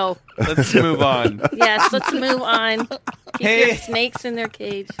 Jeez, no. Let's move on. Yes, let's move on. Keep Hey. your snakes in their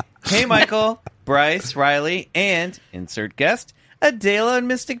cage. Hey, Michael, Bryce, Riley, and insert guest, Adela and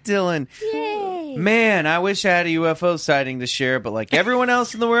Mystic Dylan. Yay! Man, I wish I had a UFO sighting to share, but like everyone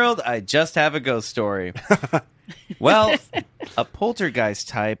else in the world, I just have a ghost story. Well, a poltergeist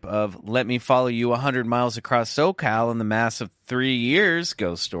type of let me follow you 100 miles across SoCal in the mass of 3 years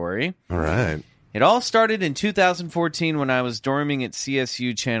ghost story. All right. It all started in 2014 when I was dorming at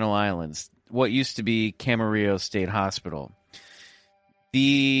CSU Channel Islands, what used to be Camarillo State Hospital.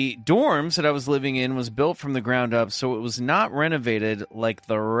 The dorms that I was living in was built from the ground up, so it was not renovated like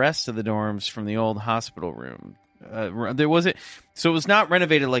the rest of the dorms from the old hospital room. So it was not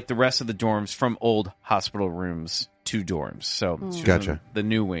renovated like the rest of the dorms from old hospital rooms to dorms. So Gotcha. The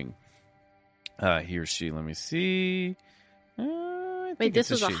new wing. He or she, let me see. Wait, this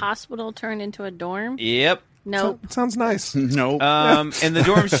was a hospital turned into a dorm? Yep. Nope. Sounds nice. Nope. And the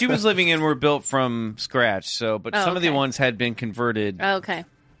dorms she was living in were built from scratch. But some of the ones had been converted. Oh, okay.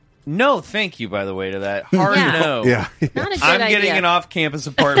 No, thank you, by the way, to that. Hard no. Yeah. Not a good I'm idea. getting an off-campus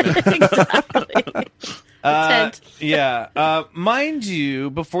apartment. Exactly. Tent. Yeah. Mind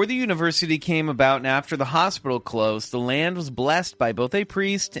you, before the university came about and after the hospital closed, the land was blessed by both a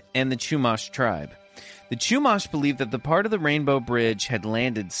priest and the Chumash tribe. The Chumash believed that the part of the Rainbow Bridge had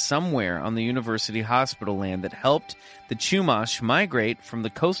landed somewhere on the university hospital land that helped the Chumash migrate from the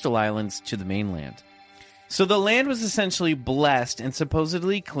coastal islands to the mainland. So the land was essentially blessed and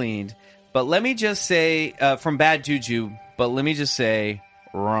supposedly cleaned, but let me just say, from bad juju, but let me just say,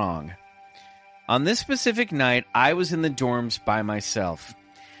 wrong. On this specific night, I was in the dorms by myself.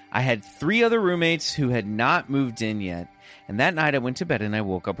 I had 3 other roommates who had not moved in yet, and that night I went to bed and I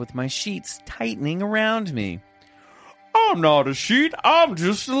woke up with my sheets tightening around me. I'm not a sheet, I'm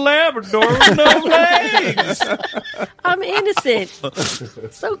just a Labrador with no legs. I'm innocent.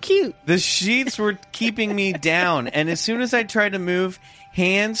 So cute. The sheets were keeping me down, and as soon as I tried to move,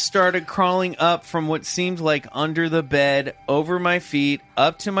 hands started crawling up from what seemed like under the bed, over my feet,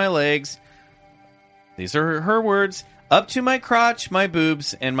 up to my legs. These are her words. Up to my crotch, my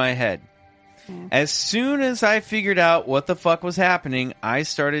boobs, and my head. As soon as I figured out what the fuck was happening, I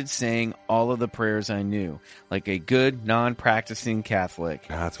started saying all of the prayers I knew, like a good, non-practicing Catholic.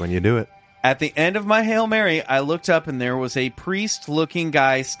 That's when you do it. At the end of my Hail Mary, I looked up and there was a priest-looking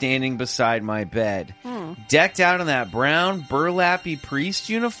guy standing beside my bed. Decked out in that brown, burlappy priest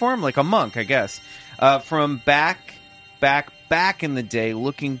uniform, like a monk, I guess, from back in the day,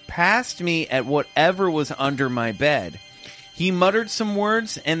 looking past me at whatever was under my bed. He muttered some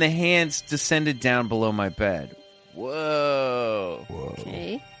words, and the hands descended down below my bed. Whoa.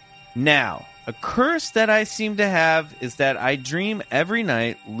 Okay. Now, a curse that I seem to have is that I dream every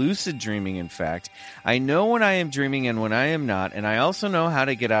night, lucid dreaming, in fact. I know when I am dreaming and when I am not, and I also know how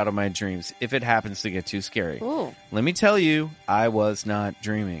to get out of my dreams if it happens to get too scary. Ooh. Let me tell you, I was not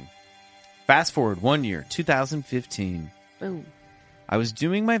dreaming. Fast forward 1 year, 2015. Ooh. I was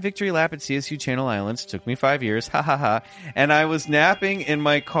doing my victory lap at CSU Channel Islands. Took me 5 years. Ha ha ha. And I was napping in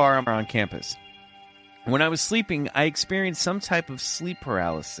my car on campus. When I was sleeping, I experienced some type of sleep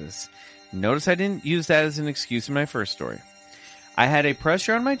paralysis. Notice I didn't use that as an excuse in my first story. I had a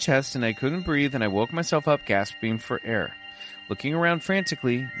pressure on my chest and I couldn't breathe, and I woke myself up gasping for air. Looking around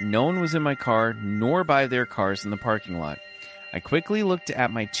frantically, no one was in my car nor by their cars in the parking lot. I quickly looked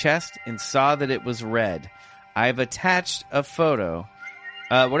at my chest and saw that it was red. I've attached a photo.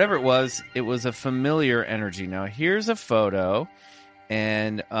 Whatever it was a familiar energy. Now, here's a photo,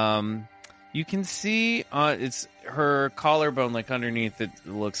 and you can see it's her collarbone, like underneath it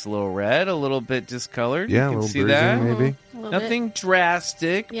looks a little red, a little bit discolored. Yeah, you a can little see bruising, that. maybe. Nothing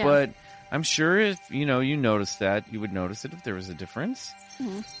drastic, Yeah. but I'm sure if you noticed that, you would notice it if there was a difference.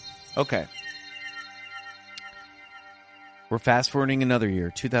 Okay. We're fast forwarding another year,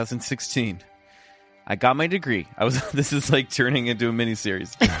 2016. I got my degree. This is like turning into a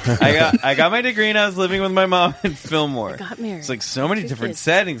miniseries. I got my degree and I was living with my mom in Fillmore. Got married. It's like so many Two different kids.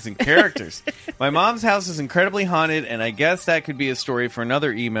 settings and characters. My mom's house is incredibly haunted, and I guess that could be a story for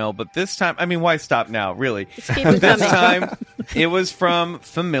another email. But this time, I mean, why stop now? Really? Let's keep it This coming. time, it was from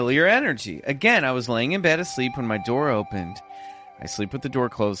familiar energy. Again, I was laying in bed asleep when my door opened. I sleep with the door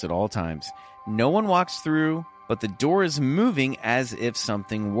closed at all times. No one walks through, but the door is moving as if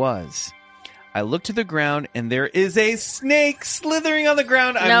something was. I look to the ground, and there is a snake slithering on the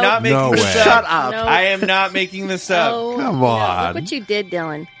ground. I'm Nope. not making No this way. up. Shut up. Nope. I am not making this up. Oh, Come no. on. Look what you did,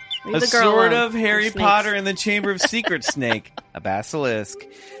 Dylan. Leave A the girl sort alone. of Harry Snakes. Potter and the Chamber of Secrets snake. A basilisk.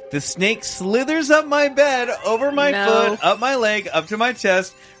 The snake slithers up my bed, over my No. foot, up my leg, up to my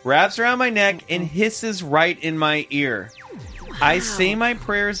chest, wraps around my neck, and hisses right in my ear. I say my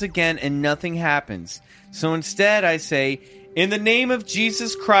prayers again, and nothing happens. So instead, I say, "In the name of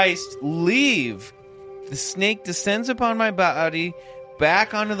Jesus Christ, leave." The snake descends upon my body,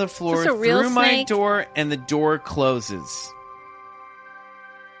 back onto the floor Is this a real through my snake? door, and the door closes.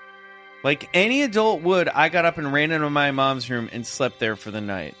 Like any adult would, I got up and ran into my mom's room and slept there for the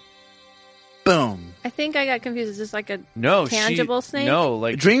night. Boom. I think I got confused. Is this like a No, tangible snake? No,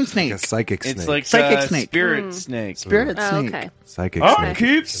 like Dream snake. Like a psychic snake. it's like Psychic a snake. spirit snake. Spirit Oh, snake. okay. Psychic I snake.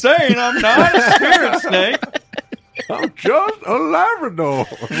 keep saying I'm not a spirit snake I'm just a Labrador.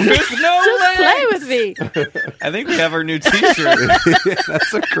 with no Just play legs. with me. I think we have our new T-shirt.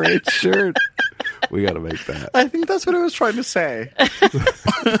 That's a great shirt. We got to make that. I think that's what I was trying to say.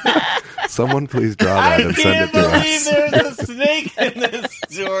 Someone please draw that I and send can't it to believe us. there's a snake in this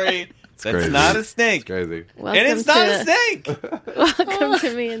story. That's crazy. not a snake. Crazy. Welcome And it's not a to, snake. welcome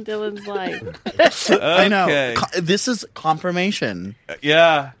to me and Dylan's life. I know. Okay. This is confirmation.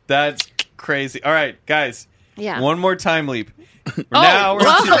 Yeah, that's crazy. All right, guys. Yeah. One more time leap. Now we're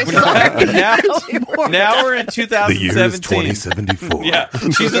now we're in The year is 2017. 2074. Yeah,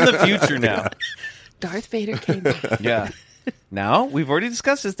 she's in the future now. Darth Vader came back. Yeah. Now we've already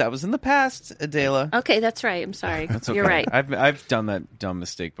discussed this. That was in the past, Adela. Okay, that's right. I'm sorry. That's okay. You're right. I've done that dumb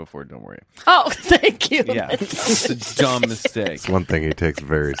mistake before. Don't worry. Oh, thank you. Yeah, it's a dumb mistake. It's one thing he takes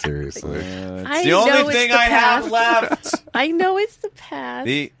very seriously. It's I the know only it's thing the I have past. left. I know it's the past.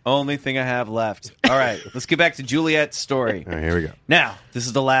 The only thing I have left. All right, let's get back to Juliet's story. All right, here we go. Now, this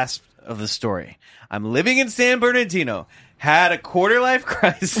is the last of the story. I'm living in San Bernardino. Had a quarter-life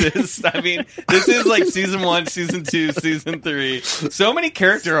crisis. I mean, this is like season 1, season 2, season 3. So many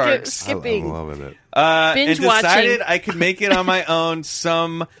character arcs. I'm Skipping. loving it. And Binge decided watching. I could make it on my own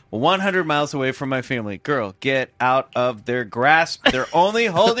some 100 miles away from my family. Girl, get out of their grasp. They're only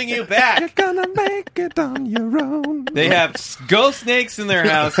holding you back. Gonna make it on your own. They have ghost snakes in their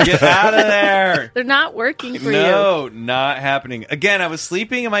house. Get out of there. They're not working for you. No, not happening. Again, I was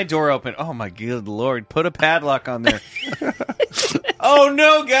sleeping and my door open. Oh my good Lord. Put a padlock on there. Oh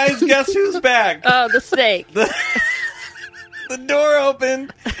no, guys, guess who's back? Oh, the snake. The door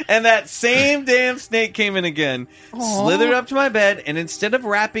opened, and that same damn snake came in again, slithered up to my bed, and instead of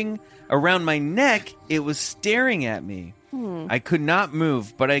wrapping around my neck, it was staring at me. I could not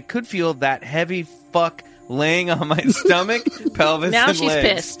move, but I could feel that heavy fuck laying on my stomach, pelvis, Now and she's legs.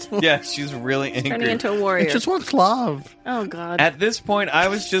 pissed. Yeah, she's really angry. Turning into a warrior. It just wants love. Oh, God. At this point, I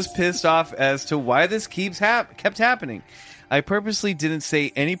was just pissed off as to why this kept happening. I purposely didn't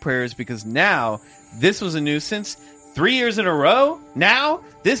say any prayers because now this was a nuisance. 3 years in a row? Now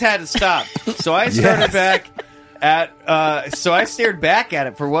this had to stop. So I started back at. So I stared back at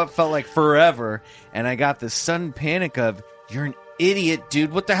it for what felt like forever, and I got this sudden panic of, "You're an idiot,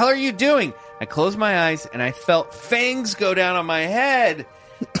 dude! What the hell are you doing?" I closed my eyes and I felt fangs go down on my head.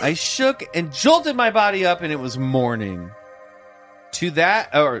 I shook and jolted my body up, and it was morning.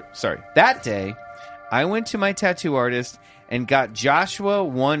 That day, I went to my tattoo artist and got Joshua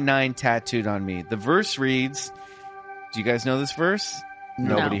 1:9 tattooed on me. The verse reads, do you guys know this verse?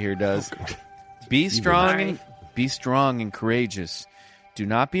 No. Nobody here does. Be strong and courageous. Do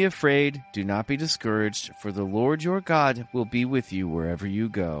not be afraid. Do not be discouraged, for the Lord your God will be with you wherever you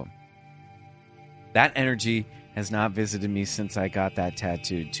go. That energy has not visited me since I got that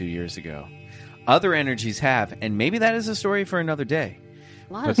tattooed 2 years ago. Other energies have, and maybe that is a story for another day.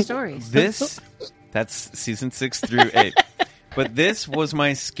 A lot of stories. That's season 6 through 8. But this was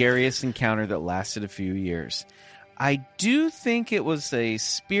my scariest encounter that lasted a few years. I do think it was a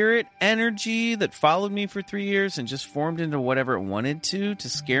spirit energy that followed me for 3 years and just formed into whatever it wanted to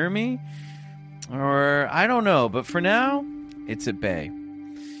scare me. Or I don't know, but for now, it's at bay.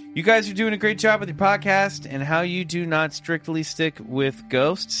 You guys are doing a great job with your podcast and how you do not strictly stick with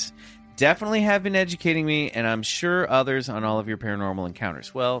ghosts. Definitely have been educating me, and I'm sure others on all of your paranormal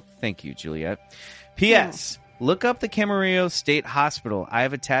encounters. Well, thank you, Juliet. P.S. Look up the Camarillo State Hospital. I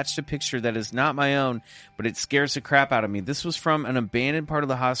have attached a picture that is not my own, but it scares the crap out of me. This was from an abandoned part of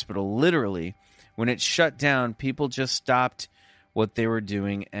the hospital. Literally, when it shut down, people just stopped what they were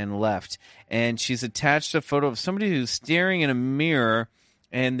doing and left. And she's attached a photo of somebody who's staring in a mirror,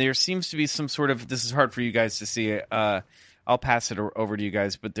 and there seems to be some sort of, this is hard for you guys to see, I'll pass it over to you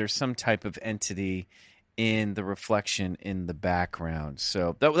guys, but there's some type of entity in the reflection in the background.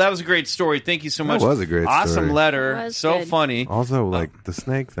 So that was a great story. Thank you so much. That was a great awesome story. letter. Was So good. funny. Also, like the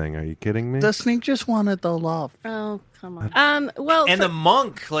snake thing. Are you kidding me? The snake just wanted the love. Oh, come on. Well, And the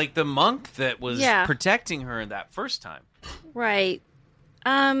monk that was Yeah. protecting her that first time. right.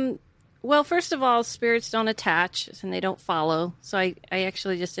 Well, first of all, spirits don't attach and they don't follow. So I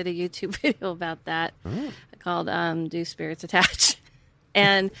actually just did a YouTube video about that called "Do Spirits Attach?"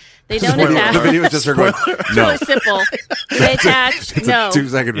 And they don't The attach. video was just her going, It's no. really simple. Do they attach? It's No. a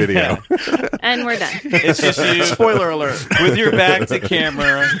 2-second video. And we're done. It's just you. Spoiler alert. With your back to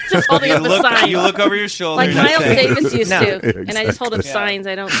camera. Just holding up a sign. You look over your shoulder. Like Miles Davis used No. to. And I just hold up Exactly. signs.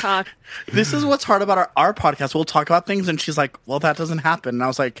 I don't talk. This is what's hard about our podcast. We'll talk about things, and she's like, well, that doesn't happen. And I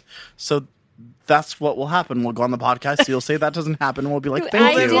was like, so that's what will happen. We'll go on the podcast. You'll say that doesn't happen. And we'll be like,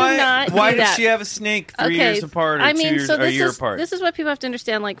 thank I you. do not Why do does that. she have a snake 3 years apart or I mean, 2 years so or a this year is, apart? This is what people have to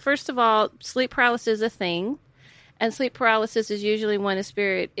understand. Like, first of all, sleep paralysis is a thing. And sleep paralysis is usually when a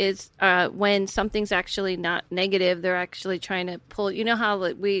spirit is, when something's actually not negative, they're actually trying to pull. You know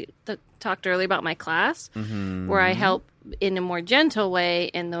how we talked earlier about my class, where I help in a more gentle way,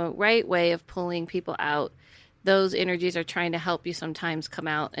 in the right way of pulling people out. Those energies are trying to help you sometimes come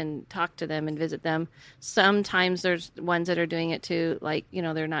out and talk to them and visit them. Sometimes there's ones that are doing it too, like, you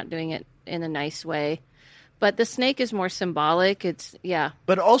know, they're not doing it in a nice way. But the snake is more symbolic. It's, yeah.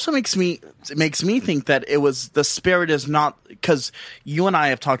 But it also makes me think that it was the spirit is not, because you and I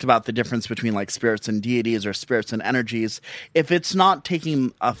have talked about the difference between like spirits and deities or spirits and energies. If it's not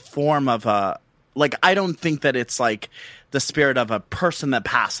taking a form of a, like, I don't think that it's like the spirit of a person that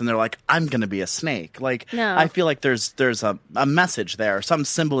passed and they're like, I'm going to be a snake. Like, No. I feel like there's a message there, some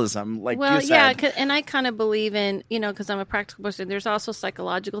symbolism, like Well, you yeah, said. and I kind of believe in, you know, because I'm a practical person, there's also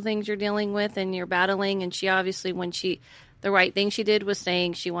psychological things you're dealing with and you're battling. And she obviously, the right thing she did was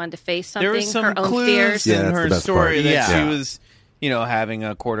saying she wanted to face something, there were some her own clues fears. Yeah, in that's the her best story part. that Yeah. she was, you know, having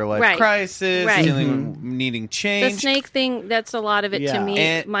a quarter life Right. crisis, Right. needing The change. snake thing, that's a lot of it Yeah. to me.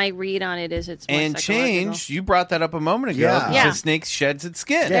 And- My read on it is it's more And psychological. change, you brought that up a moment ago. Yeah. because Yeah. the snake sheds its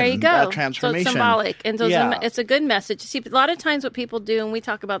skin. There you and go. that transformation. So it's symbolic. And so Yeah. it's a good message. See, a lot of times what people do, and we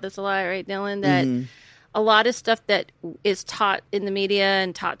talk about this a lot, right, Dylan, that a lot of stuff that is taught in the media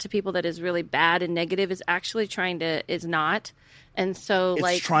and taught to people that is really bad and negative is actually is not. And so, It's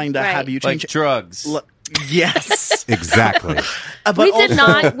like, trying to right. have you Like change. drugs. Yes. Exactly. But We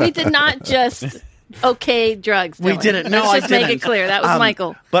also- did not just okay drugs. We Dylan. didn't. No, Let's I just make didn't. it clear. That was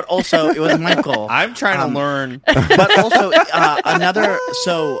Michael. But also, it was Michael. I'm trying to learn. But also,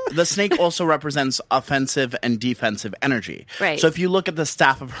 so the snake also represents offensive and defensive energy. Right. So if you look at the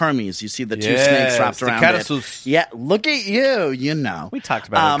staff of Hermes, you see the two Yes, snakes wrapped the around caduceus. it. Yeah, look at you. You know. We talked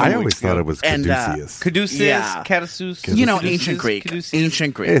about it. I always thought it was And, caduceus. Caduceus, Yeah. Caduceus. You know, Caduceus, ancient Greek. Caduceus.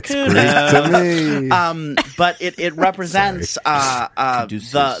 Ancient Greek. It's Greek to me. But it represents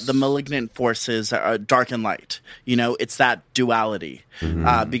Caduceus. the malignant forces, dark and light. You know, it's that duality.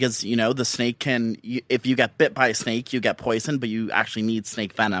 Because, you know, the snake if you get bit by a snake, you get poisoned, but you actually need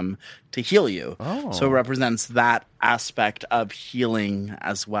snake venom to heal you. So it represents that aspect of healing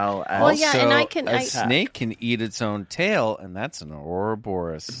as well as... Well, yeah, and Also, a snake can eat its own tail, and that's an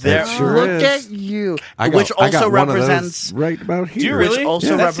Ouroboros. There, sure look is. at you. I got, Which I also got one of those represents... right about here. Do you really? Which also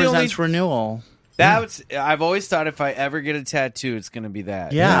Yeah. That's the represents only- renewal. I've always thought if I ever get a tattoo, it's going to be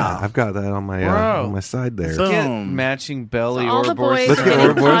that. Yeah. I've got that on my Bro. on my side there. So- Get Boom. matching belly all the Ouroboros. boys Let's are get getting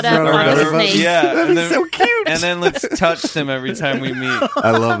Ouroboros caught up around on our the belly button. snake. Yeah, That'd and be then, so cute. And then let's touch them every time we meet. I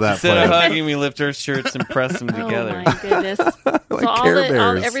love that Instead of plan. hugging, we lift our shirts and press them together. Oh my goodness! So Care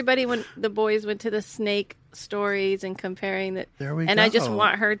Bears. everybody the boys went to the snake stories and comparing that. There we and go. I just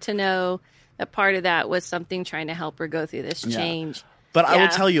want her to know that part of that was something trying to help her go through this Yeah. change. But I will Yeah.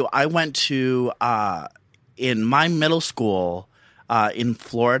 tell you, I went to in my middle school in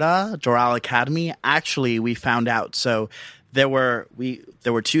Florida, Doral Academy. Actually, we found out. So there were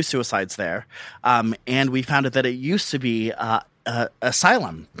 2 suicides there, and we found out that it used to be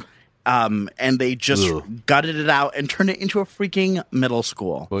asylum. And they just gutted it out and turned it into a freaking middle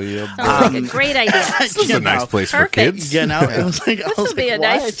school. Well, yeah. Sounds like a great idea. This is a nice place for Perfect. kids. You know, it was like This would be a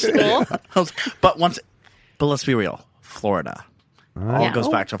nice school. But let's be real, Florida. All Yeah. goes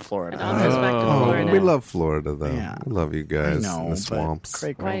back to Florida. It all goes back to Oh, Florida. we love Florida, though. Yeah. We love you guys I know, in the but swamps.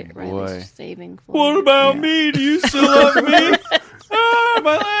 great. Right, boy. right. Saving What Florida. about me? Do you still love me?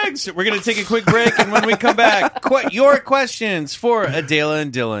 My legs. We're going to take a quick break, and when we come back, your questions for Adela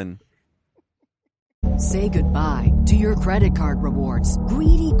and Dylan. Say goodbye to your credit card rewards.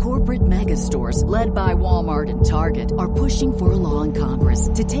 Greedy corporate mega stores, led by Walmart and Target, are pushing for a law in Congress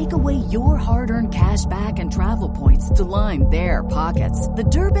to take away your hard-earned cash back and travel points to line their pockets. The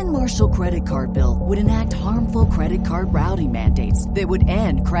Durbin-Marshall credit card bill would enact harmful credit card routing mandates that would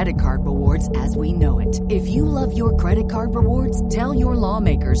end credit card rewards as we know it. If you love your credit card rewards, tell your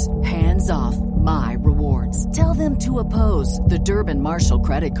lawmakers, hands off my rewards. Tell them to oppose the Durbin-Marshall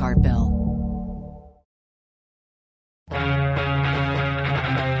credit card bill.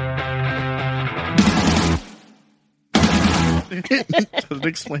 Doesn't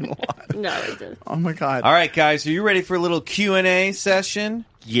explain a lot. No, it doesn't. Oh my God. All right, guys, are you ready for a little Q&A session?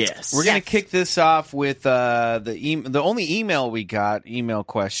 Yes. We're going to kick this off with the only email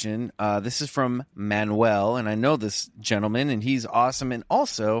question. This is from Manuel, and I know this gentleman, and he's awesome and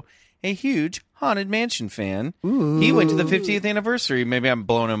also a huge Haunted Mansion fan. Ooh. He went to the 50th anniversary. Maybe I'm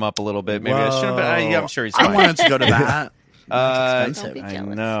blowing him up a little bit. Maybe I shouldn't, but I'm sure he's fine. I wanted to go to that. Don't be I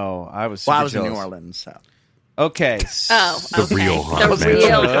jealous. know. I was Well, I was jealous. in New Orleans, so. Okay. Oh, okay. real Haunted The Mansion.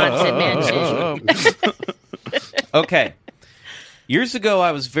 real Haunted Mansion. Okay. Years ago,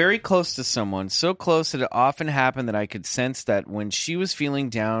 I was very close to someone, so close that it often happened that I could sense that when she was feeling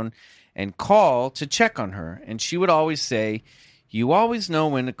down and call to check on her, and she would always say, "You always know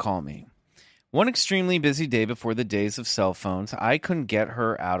when to call me." One extremely busy day before the days of cell phones, I couldn't get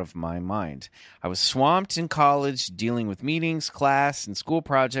her out of my mind. I was swamped in college, dealing with meetings, class, and school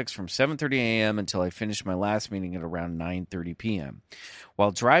projects from 7:30 a.m. until I finished my last meeting at around 9:30 p.m.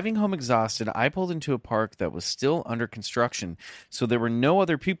 While driving home exhausted, I pulled into a park that was still under construction, so there were no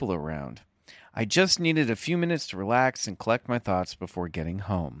other people around. I just needed a few minutes to relax and collect my thoughts before getting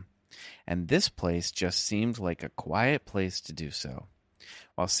home. And this place just seemed like a quiet place to do so.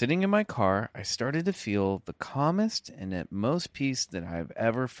 While sitting in my car, I started to feel the calmest and at most peace that I've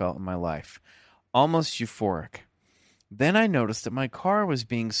ever felt in my life, almost euphoric. Then I noticed that my car was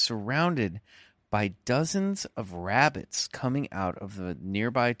being surrounded by dozens of rabbits coming out of the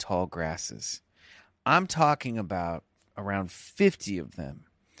nearby tall grasses. I'm talking about around 50 of them.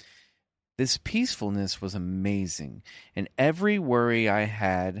 This peacefulness was amazing, and every worry I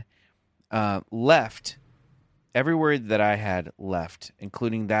had left,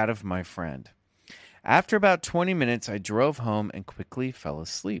 including that of my friend. After about 20 minutes, I drove home and quickly fell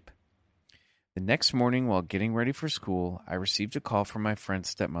asleep. The next morning, while getting ready for school, I received a call from my friend's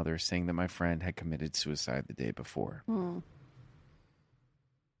stepmother saying that my friend had committed suicide the day before.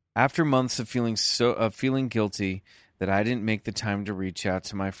 After months of feeling guilty that I didn't make the time to reach out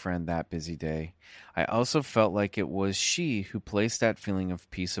to my friend that busy day, I also felt like it was she who placed that feeling of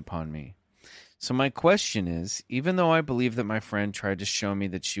peace upon me. So my question is, even though I believe that my friend tried to show me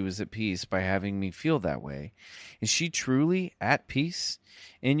that she was at peace by having me feel that way, is she truly at peace?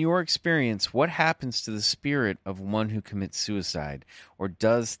 In your experience, what happens to the spirit of one who commits suicide? Or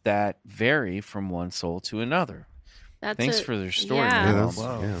does that vary from one soul to another? Thanks for their story. Yeah.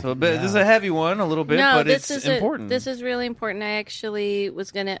 So this is a heavy one, a little bit, but it's important. This is really important. I actually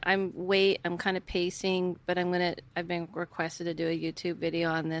was gonna. I'm kind of pacing, but I've been requested to do a YouTube video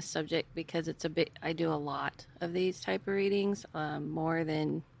on this subject because it's a bit. I do a lot of these type of readings, more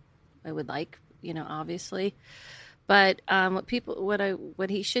than I would like, obviously. But what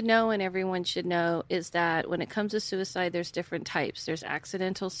he should know and everyone should know is that when it comes to suicide, there's different types. There's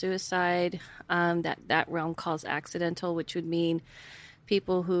accidental suicide, that realm calls accidental, which would mean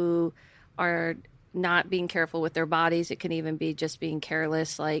people who are not being careful with their bodies. It can even be just being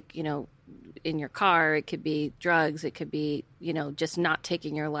careless, like, in your car. It could be drugs. It could be, just not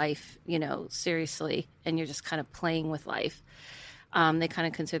taking your life, seriously, and you're just kind of playing with life. They kind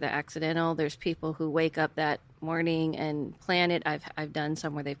of consider that accidental. There's people who wake up that morning and plan it. I've done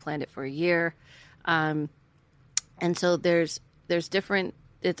some where they planned it for a year. And so there's different,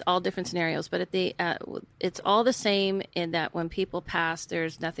 it's all different scenarios, but it's all the same in that when people pass,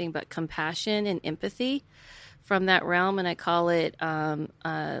 there's nothing but compassion and empathy from that realm. And I call it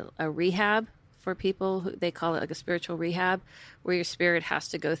a rehab for people. They call it like a spiritual rehab, where your spirit has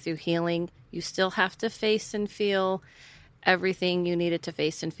to go through healing. You still have to face and feel everything you needed to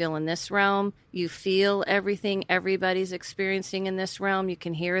face and feel in this realm. You feel everything everybody's experiencing in this realm. You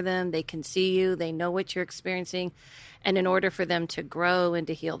can hear them. They can see you. They know what you're experiencing. And in order for them to grow and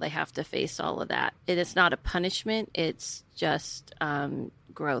to heal, they have to face all of that. It is not a punishment. It's just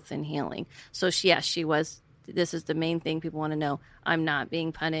growth and healing. So she was, this is the main thing people want to know. I'm not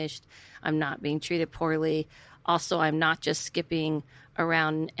being punished. I'm not being treated poorly. Also, I'm not just skipping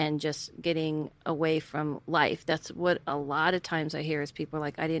around and just getting away from life. That's what a lot of times I hear is people are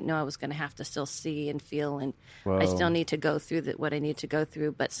like, I didn't know I was going to have to still see and feel, and I still need to go through what I need to go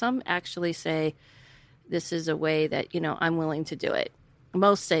through. But some actually say this is a way that, I'm willing to do it.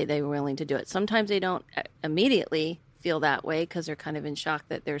 Most say they're willing to do it. Sometimes they don't immediately feel that way because they're kind of in shock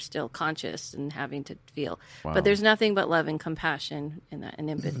that they're still conscious and having to feel. Wow. But there's nothing but love and compassion in that,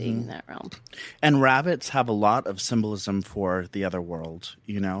 and empathy in that realm. And rabbits have a lot of symbolism for the other world,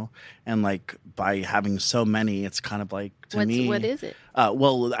 and like by having so many, it's kind of like what is it?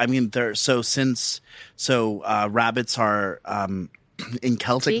 Well, I mean, rabbits are in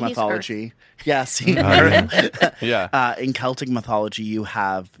Celtic mythology. Yes. Yeah. In Celtic mythology, you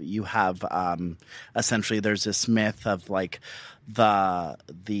have essentially there's this myth of like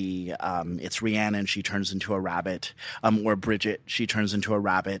it's Rhiannon, she turns into a rabbit, or Bridget, she turns into a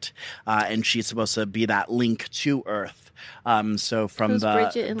rabbit, and she's supposed to be that link to Earth. So from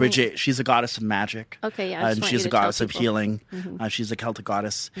Who's Bridget, she's a goddess of magic. Okay, yeah, I just and want she's you a to tell goddess of people. healing. She's a Celtic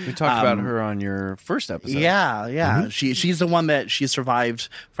goddess. We talked about her on your first episode. Yeah. She's the one that she survived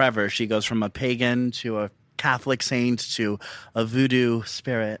forever. She goes from a pagan to a Catholic saint to a voodoo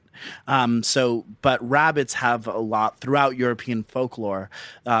spirit. But rabbits have a lot throughout European folklore.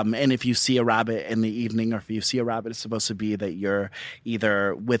 And if you see a rabbit in the evening, or if you see a rabbit, it's supposed to be that you're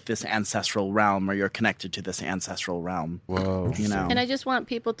either with this ancestral realm or you're connected to this ancestral realm. Whoa. You know? And I just want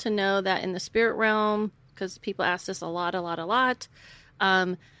people to know that in the spirit realm, because people ask this a lot,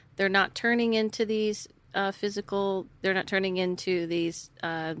 they're not turning into these physical, they're not turning into these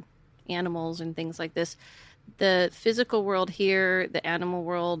animals and things like this. The physical world here, the animal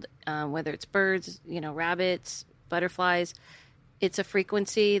world, whether it's birds, rabbits, butterflies, it's a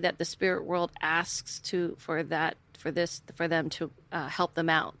frequency that the spirit world asks for them to help them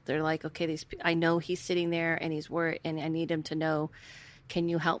out. They're like, okay, I know he's sitting there and he's worried, and I need him to know, can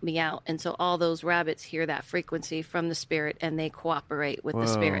you help me out? And so all those rabbits hear that frequency from the spirit and they cooperate with the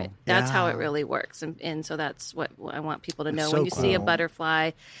spirit. That's how it really works. And so that's what I want people to know. So when you see a cool.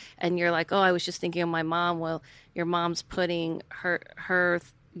 butterfly and you're like, oh, I was just thinking of my mom. Well, your mom's putting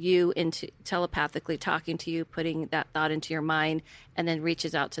you into telepathically talking to you, putting that thought into your mind, and then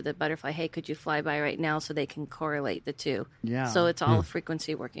reaches out to the butterfly. Hey, could you fly by right now? So they can correlate the two. Yeah. So it's all a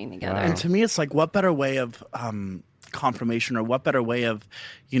frequency working together. And to me, it's like, what better way of confirmation, or what better way of,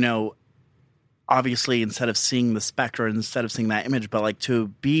 obviously instead of seeing the specter, instead of seeing that image, but like to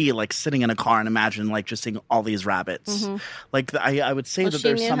be like sitting in a car and imagine like just seeing all these rabbits. Like I would say that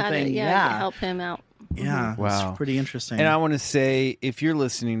there's something, to help him out. Yeah, Wow. it's pretty interesting. And I want to say, if you're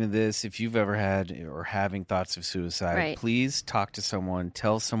listening to this, if you've ever had or having thoughts of suicide, Right. please talk to someone,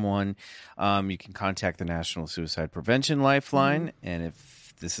 tell someone. You can contact the National Suicide Prevention Lifeline. And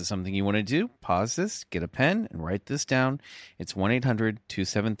if this is something you want to do, pause this, get a pen, and write this down. It's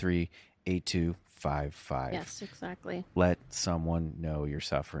 1-800-273-8255. Yes, exactly. Let someone know you're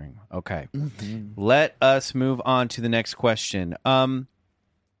suffering. Okay. Let us move on to the next question.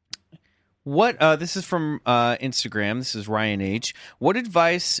 This is from Instagram. This is Ryan H. What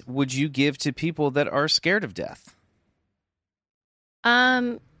advice would you give to people that are scared of death?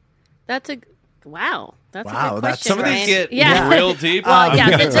 That's a good question. Some of these Ryan. get Yeah. real deep. Well, I'm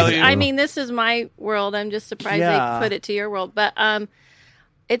gonna this tell is, you. I mean, this is my world. I'm just surprised they put it to your world. But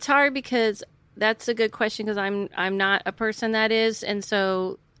it's hard because that's a good question, because I'm not a person that is, and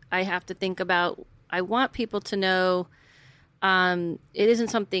so I have to think about. I want people to know it isn't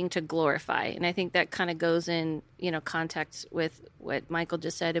something to glorify, and I think that kind of goes in context with what Michael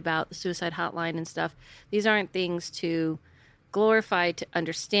just said about the suicide hotline and stuff. These aren't things to glorify, to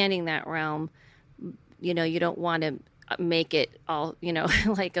understanding that realm. You don't want to make it all,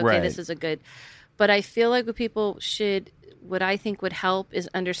 like, okay, Right. this is a good. But I feel like what I think would help is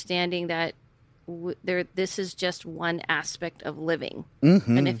understanding that this is just one aspect of living.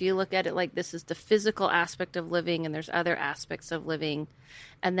 And if you look at it like this is the physical aspect of living, and there's other aspects of living,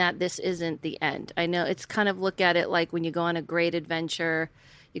 and that this isn't the end. I know it's kind of look at it like when you go on a great adventure,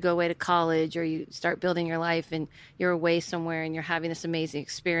 you go away to college, or you start building your life and you're away somewhere and you're having this amazing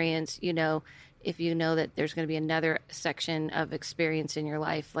experience, if you know that there's going to be another section of experience in your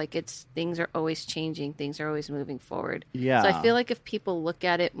life, like things are always changing, things are always moving forward. Yeah. So I feel like if people look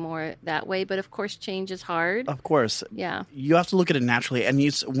at it more that way, but of course change is hard. Of course. Yeah. You have to look at it naturally. And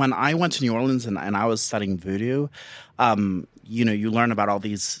when I went to New Orleans and I was studying voodoo, you learn about all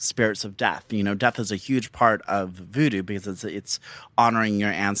these spirits of death. Death is a huge part of voodoo because it's honoring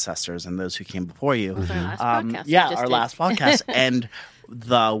your ancestors and those who came before you. Our last podcast. Yeah, we just our did. last podcast. And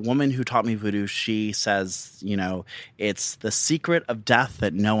the woman who taught me voodoo, she says, it's the secret of death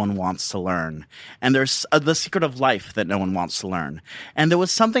that no one wants to learn. And there's the secret of life that no one wants to learn. And there was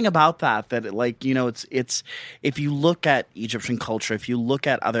something about that it's if you look at Egyptian culture, if you look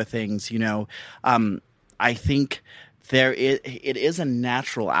at other things, I think it is a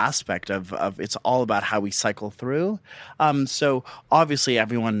natural aspect of it's all about how we cycle through. So obviously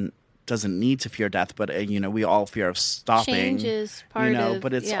everyone doesn't need to fear death, but we all fear of stopping. Change is part of,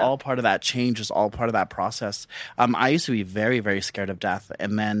 but it's yeah. all part of that change, is all part of that process. I used to be very, very scared of death,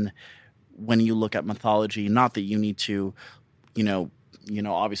 and then when you look at mythology, not that you need to,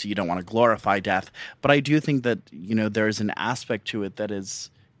 obviously you don't want to glorify death, but I do think that there is an aspect to it that is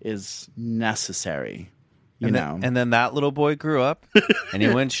necessary. And then that little boy grew up, and he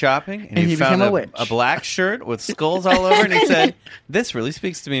went shopping, and, And he he found became a witch. a black shirt with skulls all over, and he said, "This really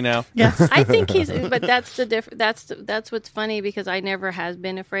speaks to me now." Yes. I think but that's the that's what's funny, because I never have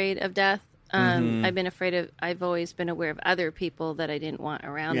been afraid of death. I've always been aware of other people that I didn't want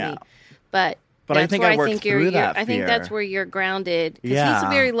around me. But I that's think where I worked think through that I think fear. that's where you're grounded, because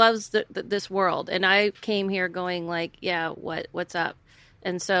Yeah. he loves this world, and I came here going like, yeah, what's up?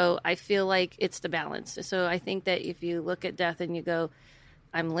 And so I feel like it's the balance. So I think that if you look at death and you go,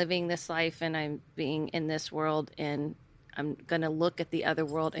 I'm living this life and I'm being in this world, and I'm going to look at the other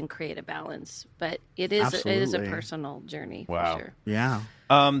world and create a balance. But it is a Absolutely. personal journey. Wow. For sure. Yeah.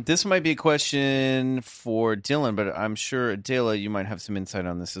 This might be a question for Dylan, but I'm sure, Adela, you might have some insight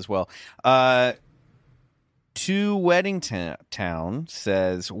on this as well. To Wedding Town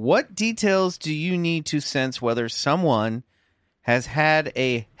says, what details do you need to sense whether someone has had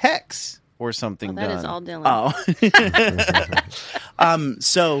a hex or something That done? is all Dylan.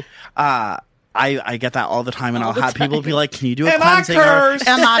 So I get that all the time, and All I'll the have people time. be like, "Can you do a Am I cleansing?" cursed?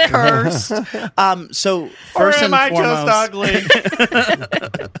 Am I cursed? So first and foremost,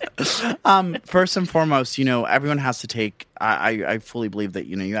 first and foremost, everyone has to take. I fully believe that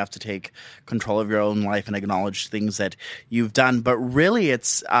you have to take control of your own life and acknowledge things that you've done. But really,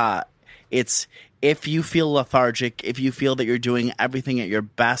 it's if you feel lethargic, if you feel that you're doing everything at your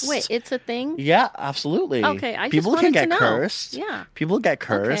best. Wait, it's a thing? Yeah, absolutely. Okay, I just people can wanted to get know. cursed. Yeah. People get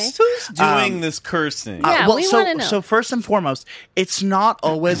cursed. Who's doing this cursing? Yeah, we so, wanna know. So first and foremost, it's not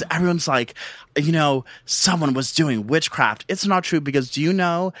always everyone's like, someone was doing witchcraft. It's not true, because do you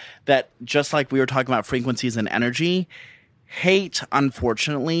know that just like we were talking about frequencies and energy, hate,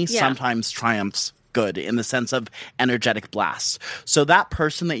 unfortunately, sometimes triumphs good in the sense of energetic blasts. So that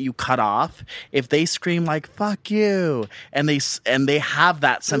person that you cut off, if they scream like "fuck you" and they have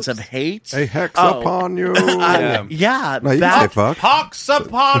that sense of hate, A hex upon you. yeah, No, you that can say fuck. Pox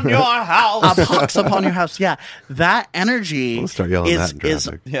upon your house. a pox upon your house. Yeah, that energy We'll start yelling that in is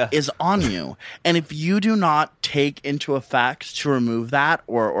traffic. Yeah. is on you. And if you do not take into effect to remove that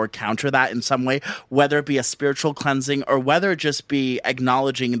or counter that in some way, whether it be a spiritual cleansing or whether it just be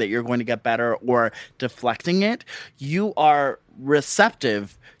acknowledging that you're going to get better or deflecting it, you are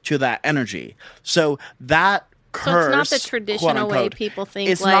receptive to that energy. So that curse, So it's not the traditional quote way unquote, people think.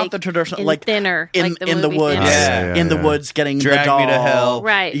 It's like, not the traditional in like Thinner, in like the in the movie woods, Thinner. in the woods, getting Drag the doll. me to hell.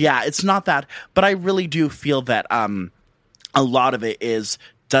 Right. Yeah, it's not that. But I really do feel that a lot of it is,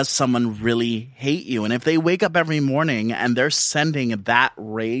 does someone really hate you? And if they wake up every morning and they're sending that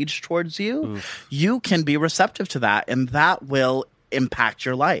rage towards you, you can be receptive to that, and that will impact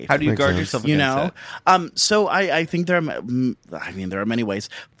your life. How do you Makes guard sense. yourself you against know? that? So I think there are many ways.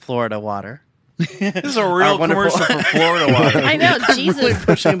 Florida water. This is a real wonderful- commercial for Florida water. I know, Jesus.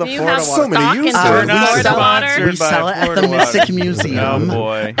 pushing the Do you Florida have water. So many stock in uses. We're not Florida water? sponsored We by sell it at Florida the water. Mystic Museum. Oh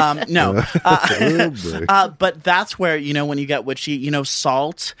boy. No. Oh, boy. But that's where, when you get witchy,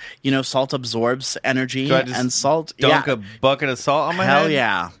 salt, salt absorbs energy, Do I just and salt. Dunk yeah. a bucket of salt on my Hell head?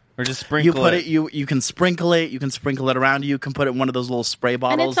 yeah. Or just You sprinkle put it? it. You can sprinkle it. You can sprinkle it around you. You can put it in one of those little spray And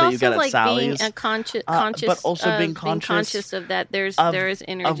bottles it's that you also get at like Sally's. being a conscious, but also being conscious of that. There is of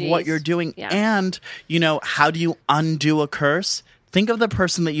energy what you're doing. Yeah. And, how do you undo a curse? Think of the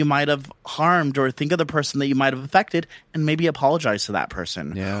person that you might have harmed, or think of the person that you might have affected, and maybe apologize to that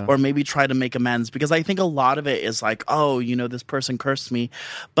person. Yeah. Or maybe try to make amends. Because I think a lot of it is like, oh, this person cursed me.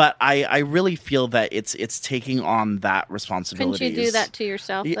 But I really feel that it's taking on that responsibility. Couldn't you do that to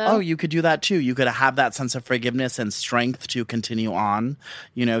yourself, though? Oh, you could do that too. You could have that sense of forgiveness and strength to continue on,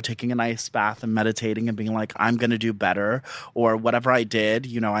 taking a nice bath and meditating and being like, I'm going to do better, or whatever I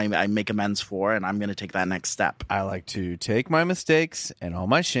did, I make amends for, and I'm going to take that next step. I like to take my mistakes and all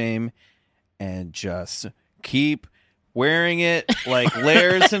my shame and just keep wearing it like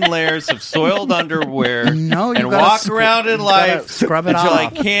layers and layers of soiled underwear No, you and gotta walk around in you gotta life scrub it until I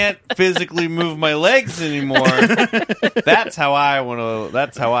off. can't physically move my legs anymore. That's how I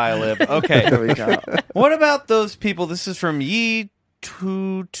live. Okay. There we go. What about those people? This is from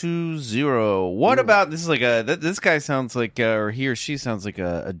Ye220. What about this? Is like this guy sounds like, or he or she sounds like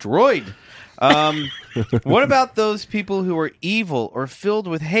a droid. What about those people who were evil or filled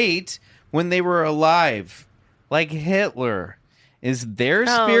with hate when they were alive, like Hitler? Is their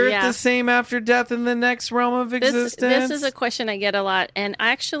spirit the same after death in the next realm of existence? This is a question I get a lot, and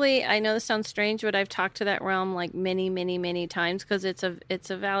actually, I know this sounds strange, but I've talked to that realm like many, many, many times, because it's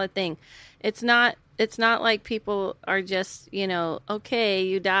a valid thing. It's not like people are just okay,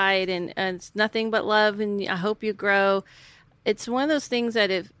 you died and it's nothing but love, and I hope you grow. It's one of those things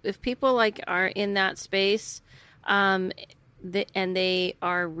that if people like are in that space, and they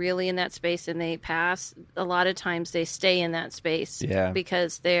are really in that space and they pass, a lot of times they stay in that space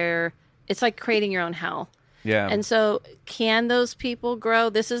because it's like creating your own hell. Yeah. And so can those people grow?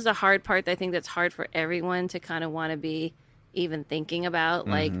 This is the hard part. I think that's hard for everyone to kind of want to be even thinking about.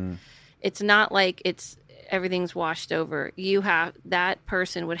 Like, it's not like everything's washed over. That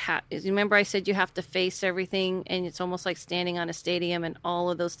person would have, remember I said you have to face everything, and it's almost like standing on a stadium and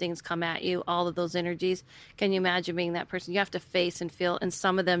all of those things come at you, all of those energies. Can you imagine being that person? You have to face and feel, and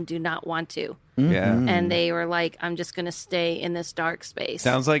some of them do not want to. Yeah. And they were like, I'm just going to stay in this dark space.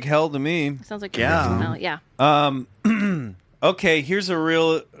 Sounds like hell to me. Sounds like Yeah. Yeah. Okay, here's a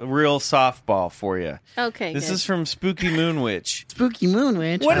real softball for you. Okay. This good. is from Spooky Moon Witch. Spooky Moon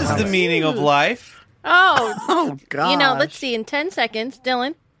Witch. What is the meaning of life? Oh God. Let's see, in 10 seconds,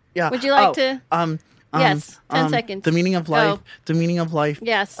 Dylan, Yeah. would you like to? Yes, 10 10 seconds. The meaning of life. Go. The meaning of life.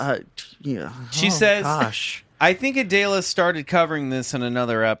 Yes. Yeah. She says, "Gosh, I think Adela started covering this in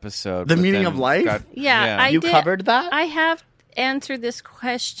another episode. The but meaning then of life? Yeah, I you did. covered that." I have answered this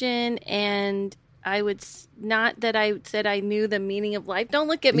question, and I would not that I said I knew the meaning of life. Don't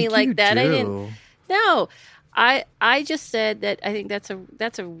look at me like that. I didn't. No, I just said that I think that's a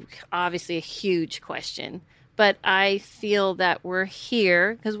obviously a huge question, but I feel that we're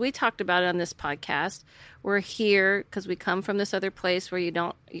here because we talked about it on this podcast. We're here because we come from this other place where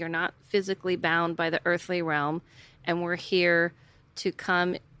you're not physically bound by the earthly realm, and we're here to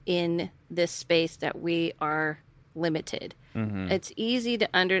come in this space that we are limited. It's easy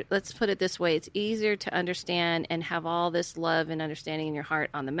to let's put it this way. It's easier to understand and have all this love and understanding in your heart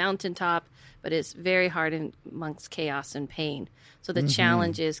on the mountaintop, but it's very hard amongst chaos and pain. So the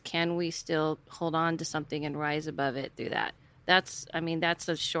challenge is, can we still hold on to something and rise above it through that? That's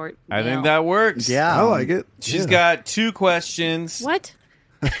a short. I think that works. Yeah. I like it. She's got 2 questions. What?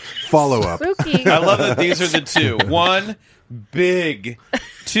 Follow up. Spooky. I love that these are the 2. 1, big.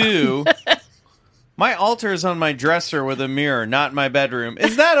 2, my altar is on my dresser with a mirror, not my bedroom.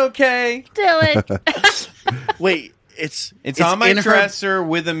 Is that okay? Dylan. Wait, it's on my in her- dresser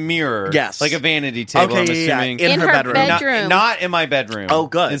with a mirror. Yes. Like a vanity table, Okay, I'm yeah, assuming. in her bedroom. Not in my bedroom. Oh,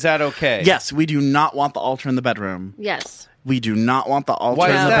 good. Is that okay? Yes, we do not want the altar in the bedroom. Yes. We do not want the altar Why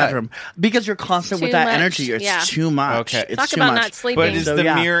in is the that? bedroom because you're constant Too with that much. energy. It's Yeah. too much. Okay. It's Talk too about much. not sleeping. But is So, the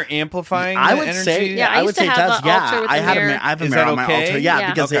yeah. mirror amplifying I the would energy? say, Yeah, I I would used say to it have does. the Yeah, altar with I the have mirror. I have a Is mirror that on my okay? altar. Yeah,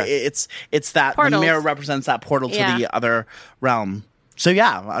 Yeah. because Okay. it's that Portals. the mirror represents that portal to Yeah. the other realm. So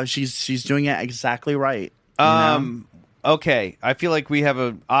yeah, she's doing it exactly right. you know? Okay, I feel like we have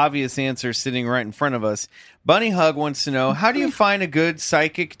an obvious answer sitting right in front of us. Bunny Hug wants to know, how do you find a good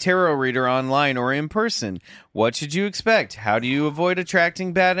psychic tarot reader online or in person? What should you expect? How do you avoid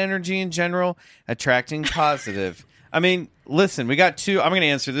attracting bad energy in general, attracting positive? I mean, listen, we got 2. I'm going to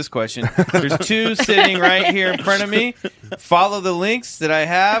answer this question. There's 2 sitting right here in front of me. Follow the links that I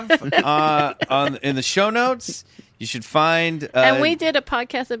have in the show notes. You should find... And we did a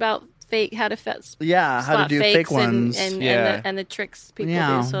podcast about how to how to do fake ones. and the tricks people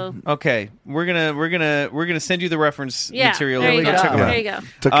Yeah. do. So Okay, we're gonna send you the reference material. there you Go go. check 'em out. There you go.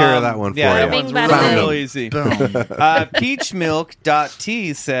 Took care of that one for Yeah, that you. one's Bing, bada, real boom. easy. Boom.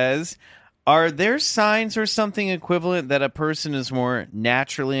 Peachmilk.t says, are there signs or something equivalent that a person is more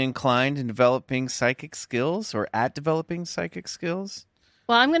naturally inclined in developing psychic skills or at developing psychic skills?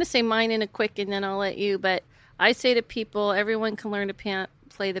 Well, I'm going to say mine in a quick, and then I'll let you. But I say to people, everyone can learn to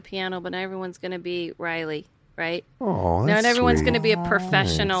play the piano, but not everyone's going to be Riley, right? Oh, Not that's everyone's sweet. going to be a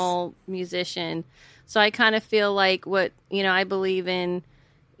professional musician. So I kind of feel like I believe in,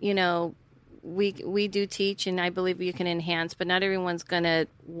 we do teach, and I believe you can enhance, but not everyone's going to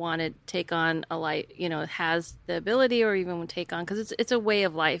want to take on a life, has the ability or even take on, because it's a way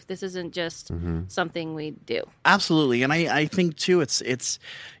of life. This isn't just something we do. Absolutely, and I think too, it's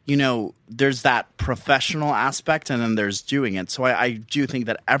there's that professional aspect, and then there's doing it. So I do think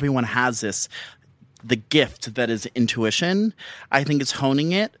that everyone has the gift that is intuition. I think it's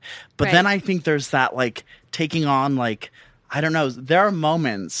honing it, but Right. then I think there's that taking on I don't know. There are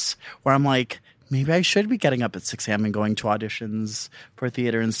moments where I'm like, maybe I should be getting up at 6 a.m. and going to auditions for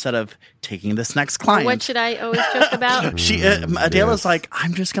theater instead of taking this next client. What should I always joke about? Adela's like,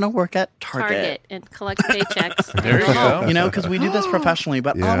 I'm just going to work at Target. And collect paychecks. There you go. Because we do this professionally,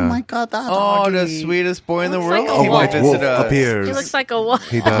 but Yeah. oh my God, that's Oh, the sweetest boy in the Looks world. like a He wolf. might White wolf visit us. appears. He looks like a wolf.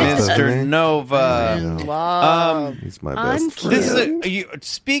 He does, doesn't Mr. he? Nova. He's my On best cue. This friend. is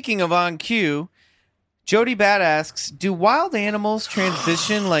speaking of on cue. Jody Bat asks, do wild animals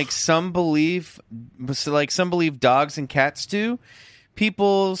transition like some believe dogs and cats do?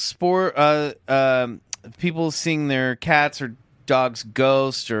 People seeing their cats or dog's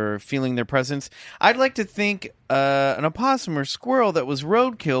ghost or feeling their presence. I'd like to think an opossum or squirrel that was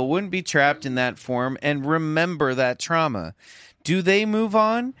roadkill wouldn't be trapped in that form and remember that trauma. Do they move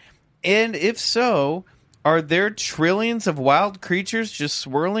on? And if so, are there trillions of wild creatures just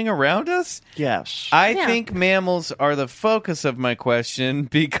swirling around us? Yes. I think mammals are the focus of my question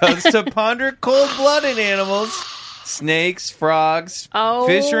because to ponder cold-blooded animals, snakes, frogs,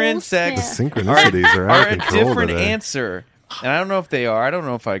 fish, or insects synchronicities are out a of control different today. answer. And I don't know if they are. I don't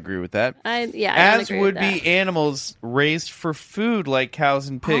know if I agree with that. I don't As agree would with that. be animals raised for food like cows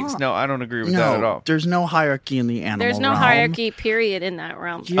and pigs. No, I don't agree with no, that at all. there's no hierarchy in the animal There's no realm. hierarchy, period, in that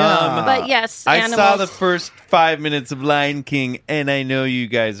realm. Yeah. But yes, I animals. saw the first 5 minutes of Lion King, and I know you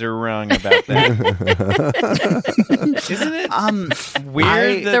guys are wrong about that. Isn't it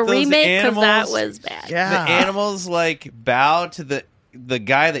weird that the those remake, because animals, that was bad. the Yeah. animals like bow to the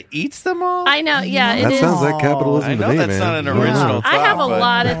guy that eats them all? I know. Yeah, it That is. sounds like capitalism I to know me, that's man. not an Yeah. original I have a thought, but-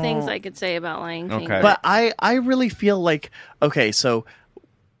 lot of things I could say about Lion King. Okay. But I really feel like, okay, so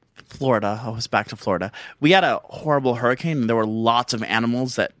Florida, I was back to Florida. We had a horrible hurricane, and there were lots of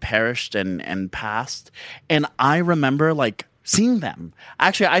animals that perished and passed. And I remember, like, seeing them.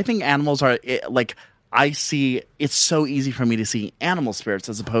 Actually, I think animals are, like, I see, it's so easy for me to see animal spirits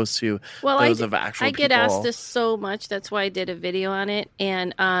as opposed to those of actual I get people. asked this so much. That's why I did a video on it.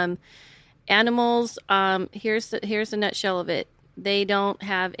 And animals, here's the nutshell of it. They don't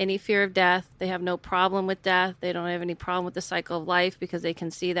have any fear of death. They have no problem with death. They don't have any problem with the cycle of life because they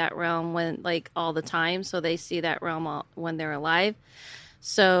can see that realm all the time. So they see that realm when they're alive.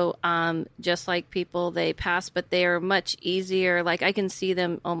 So just like people, they pass, but they are much easier. Like I can see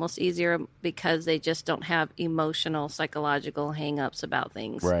them almost easier because they just don't have emotional, psychological hang-ups about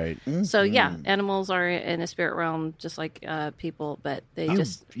things. Right. So yeah, animals are in a spirit realm just like people, but they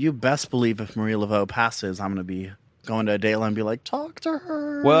just You best believe if Marie Laveau passes, I'm going to be going to Adela and be like, talk to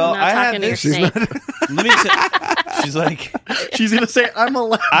her. Well, I'm not I have talking to your this. snake. Let me say, she's like, She's going to say, I'm a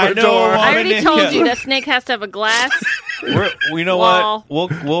Labrador. I know a woman I already in- told yeah. you that snake has to have a glass. You know Wall.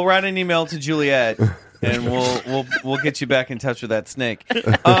 what? We'll write an email to Juliet, and we'll get you back in touch with that snake.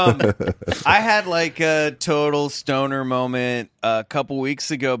 I had like a total stoner moment a couple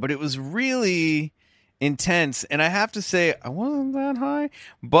weeks ago, but it was really intense. And I have to say, I wasn't that high,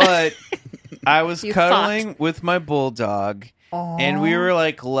 but I was You cuddling with my bulldog, and we were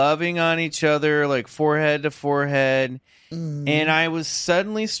like loving on each other, like forehead to forehead. And I was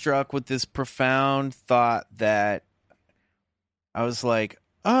suddenly struck with this profound thought that I was like,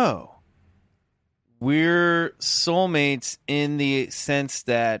 oh, we're soulmates in the sense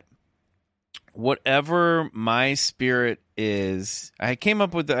that whatever my spirit is, I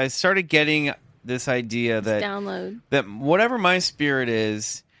started getting this idea that Download. that whatever my spirit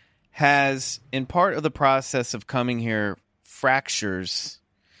is has, in part of the process of coming here, fractures.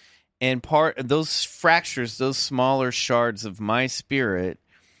 And part of those fractures, those smaller shards of my spirit,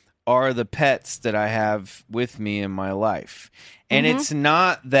 are the pets that I have with me in my life. And it's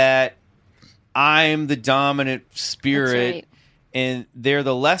not that I'm the dominant spirit right. and they're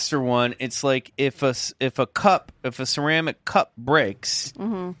the lesser one. It's like if a ceramic cup breaks,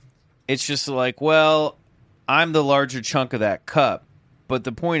 it's just like, well, I'm the larger chunk of that cup. But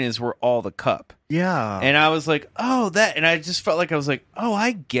the point is, we're all the cup. Yeah. And I was like, oh, that. And I just felt like I was like, oh,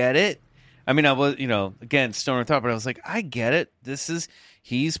 I get it. I mean, I was, again, stoner thought, but I was like, I get it.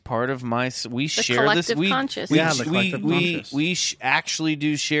 He's part of my. We share this. collective conscious. the collective conscious. We actually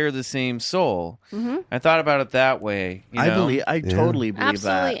do share the same soul. I thought about it that way. I totally believe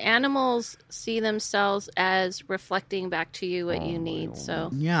Absolutely. that. Animals see themselves as reflecting back to you what you need.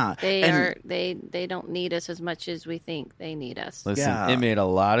 So Yeah. they don't need us as much as we think they need us. Listen, Yeah. it made a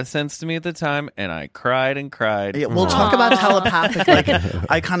lot of sense to me at the time, and I cried and cried. Yeah, we'll talk about telepathic.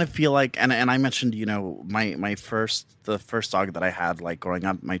 Like, I kind of feel like, and I mentioned, the first dog that I had, like growing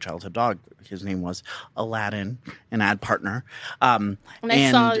up, my childhood dog, his name was Aladdin, an ad partner. And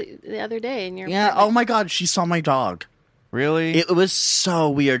I saw the other day in your Oh my God, she saw my dog. Really? It was so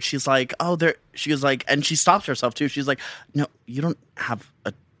weird. She's like, she was like, and she stops herself too. She's like, no, you don't have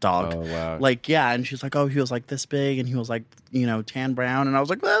a dog. Oh, wow. Like, yeah. And she's like, oh, he was like this big and he was like, tan brown. And I was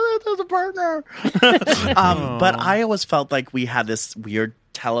like, that's a partner. But I always felt like we had this weird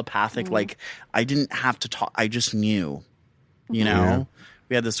telepathic, like I didn't have to talk. I just knew,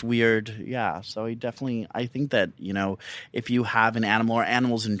 we had this weird, so I think that, if you have an animal or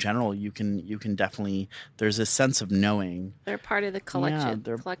animals in general, you can definitely, there's a sense of knowing. They're part of the collective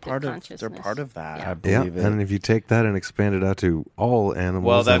consciousness. They're part of that. I believe it. And if you take that and expand it out to all animals,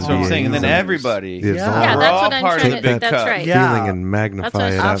 well, that's what I'm saying. And then everybody. It's Yeah, all that's what I'm part trying of to the big that's cup. right. feeling and magnify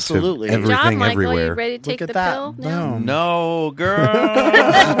it out Absolutely. to Good job, everything Michael. everywhere. You ready to take Look the at pill that. now? No, girl.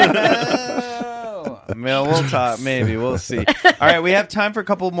 No. Well, we'll talk. Maybe. We'll see. All right. We have time for a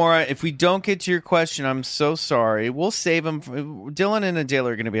couple more. If we don't get to your question, I'm so sorry. We'll save them. Dylan and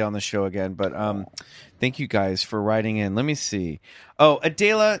Adela are going to be on the show again. But thank you guys for writing in. Let me see. Oh,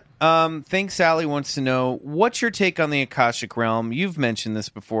 Adela, thanks. Sally wants to know, what's your take on the Akashic realm? You've mentioned this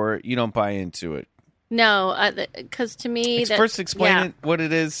before. You don't buy into it. No, because to me, First, explain what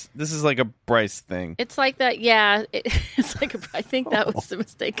it is. This is like a Bryce thing. It's like that. Yeah, it's like I think that was the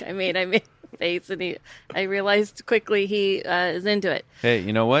mistake I made. I made a face, and I realized quickly he is into it. Hey,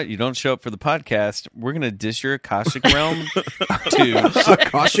 you know what? You don't show up for the podcast. We're gonna dish your Akashic realm too.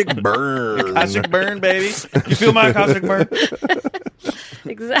 Akashic burn. Akashic burn, baby. You feel my Akashic burn?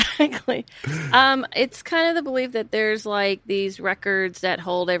 Exactly. It's kind of the belief that there's like these records that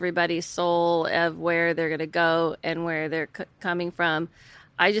hold everybody's soul of where they're going to go and where they're coming from.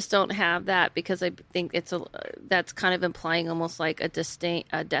 I just don't have that because I think that's kind of implying almost like a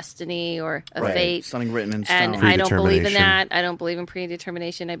destiny or a fate. Something written in stone. And I don't believe in that. I don't believe in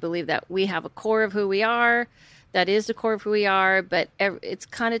predetermination. I believe that we have a core of who we are. That is the core of who we are, but it's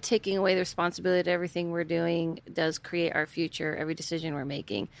kind of taking away the responsibility that everything we're doing does create our future, every decision we're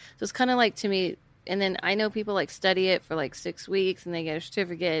making. So it's kind of like, to me, and then I know people like study it for like 6 weeks and they get a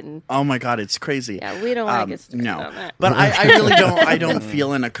certificate. And oh my God, it's crazy. Yeah, we don't want to get started on that. But I really don't. I don't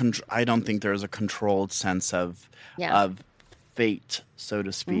feel I don't think there's a controlled sense of fate, so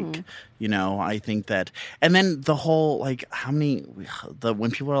to speak. Mm-hmm. I think that, and then the whole like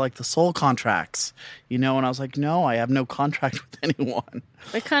when people are like the soul contracts, and I was like, no, I have no contract with anyone.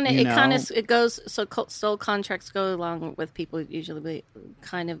 It goes. So soul contracts go along with people usually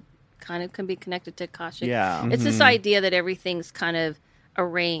kind of can be connected to Akashic. Yeah, it's this idea that everything's kind of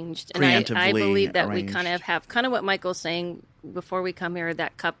arranged, and I believe that arranged. We kind of have kind of what Michael's saying before we come here.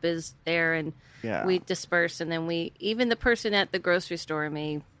 That cup is there, and we disperse, and then even the person at the grocery store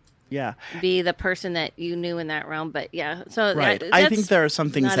may be the person that you knew in that realm. But so right. I think there are some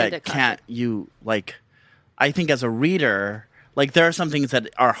things that can't you like. I think as a reader, like there are some things that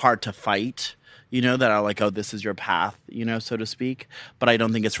are hard to fight. That are like, oh, this is your path, so to speak. But I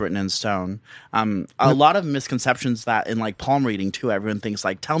don't think it's written in stone. A lot of misconceptions that in like palm reading too, everyone thinks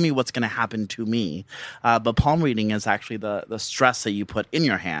like, tell me what's going to happen to me. But palm reading is actually the stress that you put in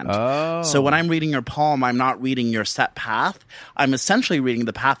your hand. Oh. So when I'm reading your palm, I'm not reading your set path. I'm essentially reading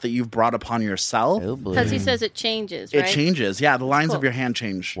the path that you've brought upon yourself. Because he says it changes, right? It changes. Yeah, the lines of your hand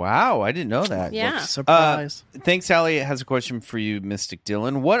change. Wow, I didn't know that. Yeah. Surprise. Thanks, Sally has a question for you, Mystic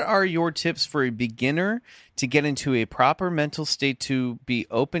Dylan. What are your tips for a beginner to get into a proper mental state to be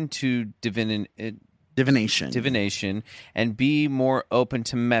open to divination and be more open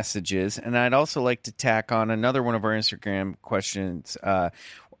to messages? And I'd also like to tack on another one of our Instagram questions.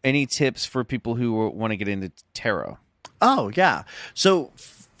 Any tips for people who want to get into tarot? Oh, yeah. So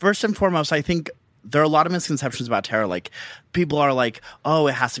first and foremost, I think there are a lot of misconceptions about tarot. Like people are like, oh,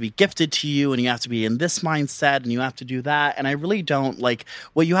 it has to be gifted to you and you have to be in this mindset and you have to do that. And I really don't like,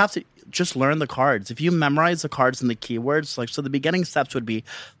 well, you have to just learn the cards. If you memorize the cards and the keywords, like, so the beginning steps would be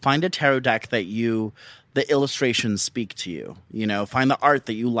find a tarot deck that the illustrations speak to you, find the art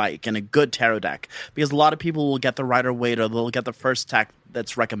that you like and a good tarot deck, because a lot of people will get the Rider Waite or they'll get the first deck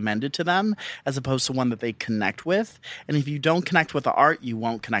that's recommended to them as opposed to one that they connect with. And if you don't connect with the art, you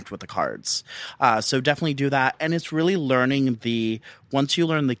won't connect with the cards. So definitely do that. And it's really learning once you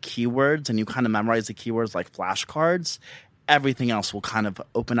learn the keywords and you kind of memorize the keywords like flashcards, everything else will kind of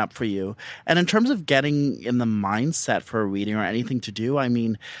open up for you. And in terms of getting in the mindset for a reading or anything to do, I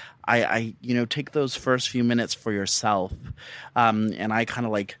mean, I take those first few minutes for yourself. And I kind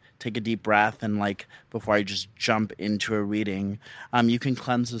of like take a deep breath and like before I just jump into a reading. You can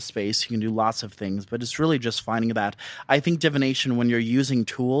cleanse the space. You can do lots of things, but it's really just finding that. I think divination, when you're using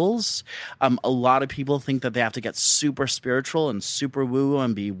tools, a lot of people think that they have to get super spiritual and super woo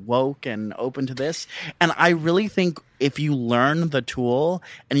and be woke and open to this. And I really think if you learn the tool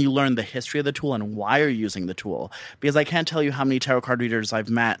and you learn the history of the tool and why you're using the tool, because I can't tell you how many tarot card readers I've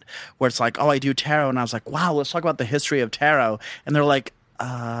met where it's like, oh, I do tarot. And I was like, wow, let's talk about the history of tarot. And they're like,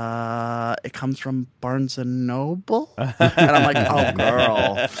 it comes from Barnes and Noble, and I'm like, oh,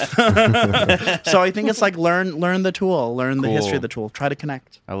 girl. So I think it's like learn the tool, learn the history of the tool, try to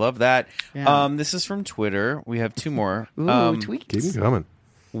connect. I love that. Yeah. This is from Twitter. We have two more. Ooh, tweets. Keep them coming.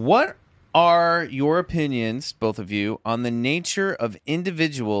 What are your opinions, both of you, on the nature of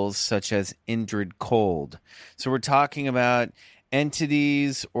individuals such as Indrid Cold? So we're talking about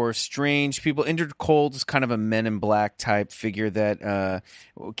entities or strange people. Indrid Cold is kind of a Men in Black type figure that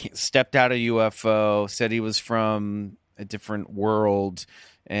stepped out of UFO, said he was from a different world,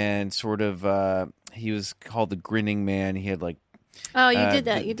 and sort of he was called the Grinning Man. He had like Oh, you did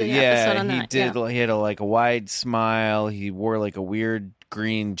that. You did an episode on that. He had a wide smile. He wore like a weird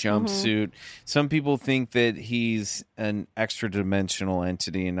green jumpsuit. Some people think that he's an extra dimensional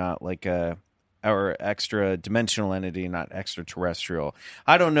entity and not like or extra dimensional entity, not extraterrestrial.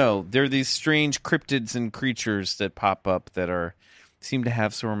 I don't know. There are these strange cryptids and creatures that pop up that seem to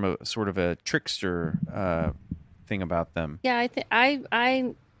have sort of a trickster thing about them. Yeah,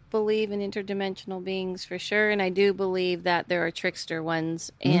 I believe in interdimensional beings for sure, and I do believe that there are trickster ones.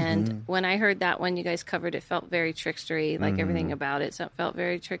 And when I heard that one you guys covered, it felt very trickstery, like everything about it. So it felt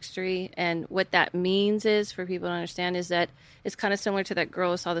very trickstery. And what that means is, for people to understand, is that it's kind of similar to that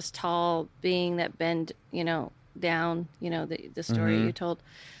girl who saw this tall being that bend, down, the story you told.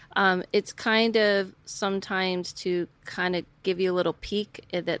 It's kind of sometimes to kind of give you a little peek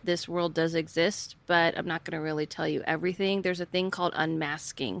that this world does exist, but I'm not going to really tell you everything. There's a thing called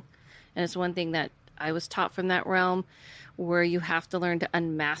unmasking, and it's one thing that I was taught from that realm, where you have to learn to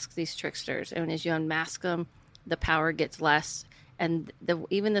unmask these tricksters. And as you unmask them, the power gets less. And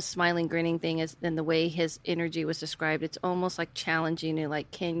even the smiling, grinning thing is, and the way his energy was described, it's almost like challenging you, like,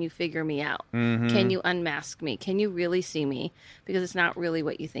 can you figure me out? Can you unmask me? Can you really see me? Because it's not really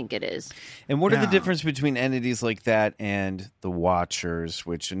what you think it is. And what are the difference between entities like that and the Watchers,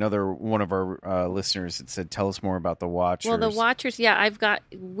 which another one of our listeners had said, tell us more about the Watchers. Well, the Watchers, yeah, I've got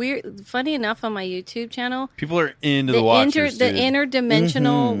funny enough, on my YouTube channel, people are into the Watchers. The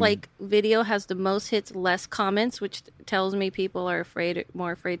interdimensional video has the most hits, less comments, which tells me people are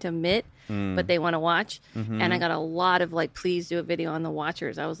more afraid to admit, but they want to watch. And I got a lot of please do a video on the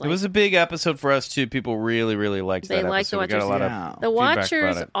Watchers. I was like, it was a big episode for us too. People really, really liked that. They liked the Watchers. We got a lot of the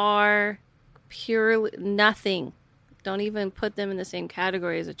Watchers are purely nothing. Don't even put them in the same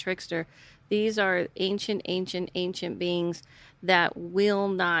category as a trickster. These are ancient beings that will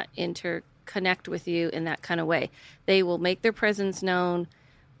not interconnect with you in that kind of way. They will make their presence known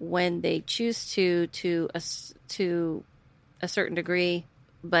when they choose to a certain degree,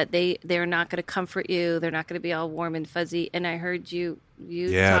 but they're not going to comfort you. They're not going to be all warm and fuzzy. And I heard you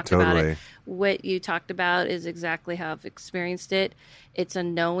talked about it. What you talked about is exactly how I've experienced it. It's a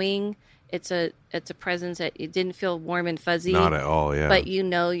knowing. It's a presence that it didn't feel warm and fuzzy. Not at all, yeah. But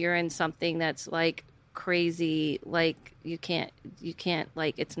you're in something that's like crazy, like you can't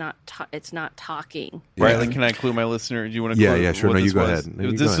like it's not talking. Riley, can I clue my listener? Do you want to? Yeah, sure. No, you go ahead.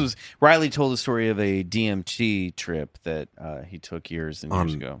 Riley told the story of a DMT trip that he took years and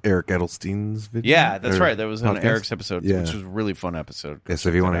years ago. Eric Edelstein's video. Yeah, that's right. That was on Eric's episode, which was a really fun episode. Yeah, so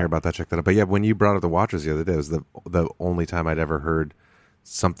if you want to hear about that, check that out. But yeah, when you brought up the Watchers the other day, it was the only time I'd ever heard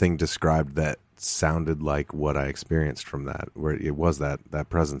something described that sounded like what I experienced from that, where it was that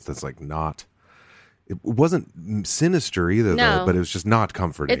presence that's like not. It wasn't sinister either, though, but it was just not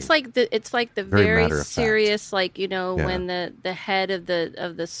comforting. It's like the very serious, when the head of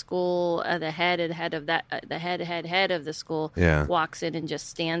the school, the head of the school walks in and just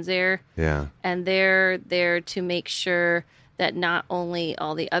stands there. Yeah, and they're there to make sure that not only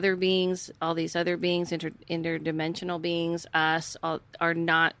all these other beings, interdimensional beings, us, are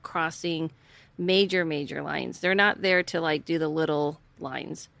not crossing major lines. They're not there to do the little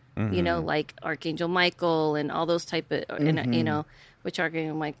lines. Like Archangel Michael and all those type of, which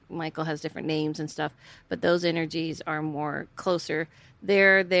Archangel Michael has different names and stuff, but those energies are more closer.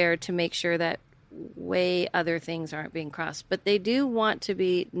 They're there to make sure that way other things aren't being crossed, but they do want to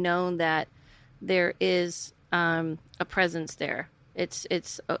be known that there is a presence there. It's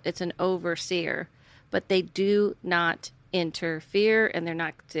an overseer, but they do not interfere, and they're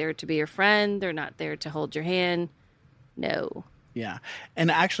not there to be your friend. They're not there to hold your hand. No. Yeah.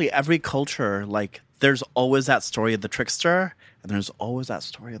 And actually every culture, there's always that story of the trickster and there's always that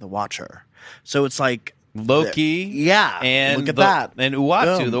story of the Watcher. So it's like Loki. And look at that. And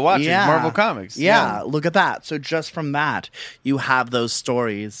Uatu, Boom. The Watcher, Marvel Comics. Yeah, look at that. So just from that, you have those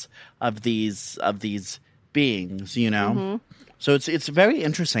stories of these beings, So it's very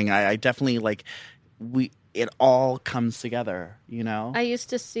interesting. I definitely it all comes together, I used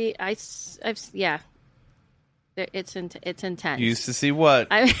to see it's intense. You used to see what?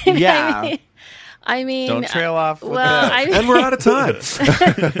 I mean, don't trail off with that. And we're out of time.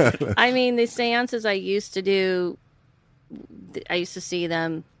 I mean, the seances I used to do, I used to see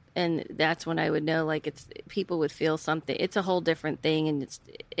them and that's when I would know, like, it's people would feel something. It's a whole different thing, and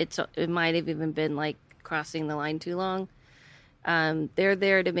it might have even been like crossing the line too long. They're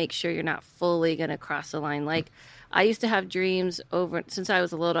there to make sure you're not fully going to cross the line. Like, I used to have dreams since I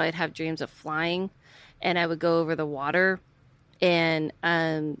was little, I'd have dreams of flying, and I would go over the water. And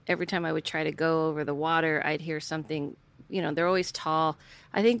every time I would try to go over the water, I'd hear something, they're always tall.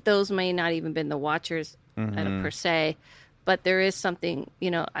 I think those may not even been the watchers per se, but there is something,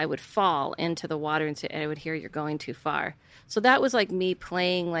 I would fall into the water and I would hear you're going too far. So that was like me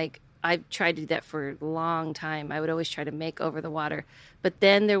playing, like, I tried to do that for a long time. I would always try to make over the water. But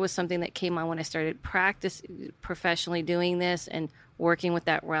then there was something that came on when I started professionally doing this and working with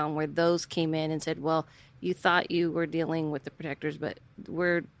that realm, where those came in and said, well, you thought you were dealing with the protectors, but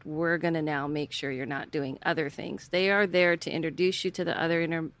we're going to now make sure you're not doing other things. They are there to introduce you to the other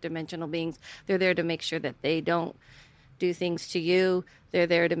interdimensional beings. They're there to make sure that they don't do things to you. They're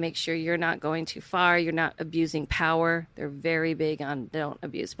there to make sure you're not going too far. You're not abusing power. They're very big on don't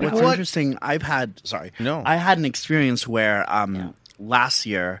abuse power. What's interesting, I had an experience where last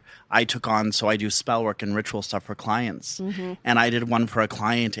year I took on, so I do spell work and ritual stuff for clients. And I did one for a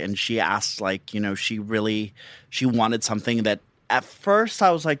client, and she asked, like, she wanted something that at first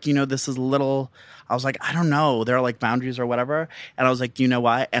I was like, this is a little, I was like, I don't know. There are like boundaries or whatever. And I was like, you know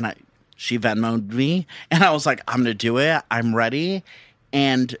what? And she Venmo'd me, and I was like, I'm going to do it. I'm ready.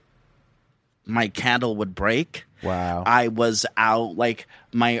 And my candle would break. Wow. I was out, like,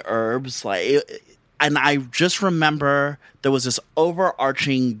 my herbs, and I just remember there was this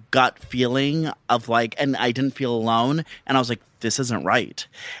overarching gut feeling of, like, and I didn't feel alone. And I was like, this isn't right.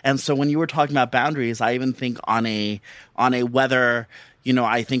 And so when you were talking about boundaries, I even think on a weather,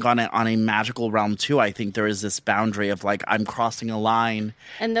 I think on a magical realm too. I think there is this boundary of, like, I'm crossing a line,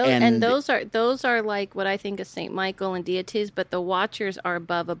 and those are like what I think of Saint Michael and deities, but the watchers are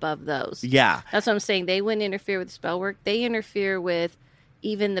above those. Yeah, that's what I'm saying. They wouldn't interfere with spell work. They interfere with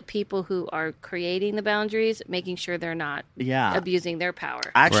even the people who are creating the boundaries, making sure they're not abusing their power.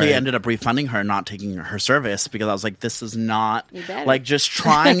 I actually ended up refunding her, not taking her service, because I was like, this is not, like, just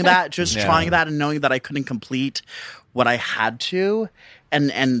trying that, trying that, and knowing that I couldn't complete what I had to.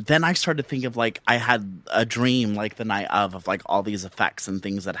 And then I started to think of, like, I had a dream, like, the night of like, all these effects and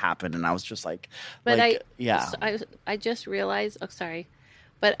things that happened. And I was just like, but I just realized,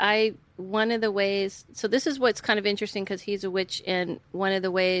 but one of the ways, so this is what's kind of interesting, because he's a witch, and one of the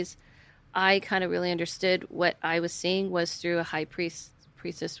ways I kind of really understood what I was seeing was through a high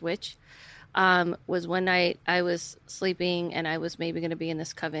priestess witch. Was one night I was sleeping, and I was maybe going to be in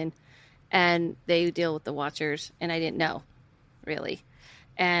this coven, and they deal with the watchers, and I didn't know, really.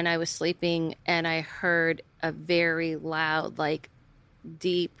 And I was sleeping, and I heard a very loud, like,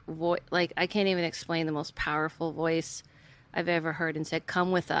 deep voice, like, I can't even explain, the most powerful voice I've ever heard, and said,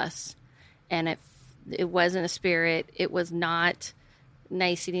 come with us. And it wasn't a spirit. It was not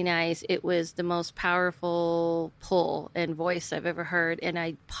nicety nice. It was the most powerful pull and voice I've ever heard. And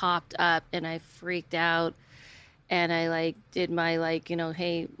I popped up, and I freaked out, and I, like, did my, like,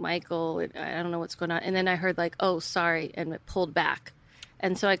 hey, Michael, I don't know what's going on. And then I heard, like, oh, sorry, and it pulled back.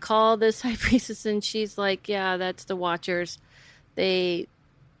 And so I called this high priestess, and she's like, yeah, that's the watchers. They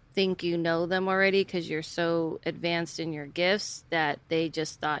think you know them already because you're so advanced in your gifts that they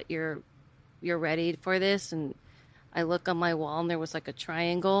just thought you're ready for this. And I look on my wall, and there was, like, a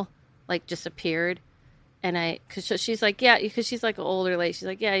triangle, like, just appeared. And because she's like, yeah, because she's, like, an older lady. She's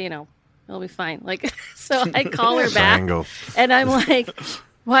like, yeah, it'll be fine. Like, so I call her back, and I'm like,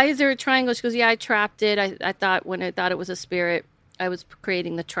 why is there a triangle? She goes, yeah, I trapped it. I thought it was a spirit, I was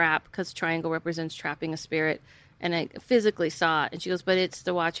creating the trap, because triangle represents trapping a spirit. And I physically saw it. And she goes, but it's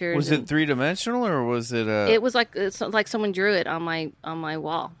the watchers. Was it 3-dimensional, or was it It was it's like someone drew it on my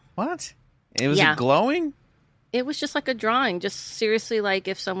wall. What? It was glowing? It was just like a drawing. Just seriously, like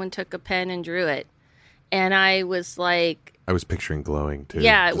if someone took a pen and drew it. And I was like... I was picturing glowing, too.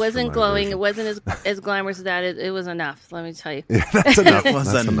 Yeah, it wasn't glowing. Version. It wasn't as glamorous as that. It was enough, let me tell you. Yeah, that's enough.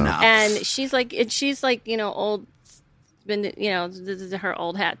 That's enough. And she's like, old... Been, this is her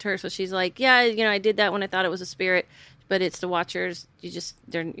old hat to her, so she's like, yeah, I did that when I thought it was a spirit, but it's the watchers.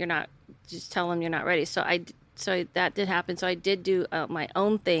 You're not, just tell them you're not ready. So that did happen. So I did do my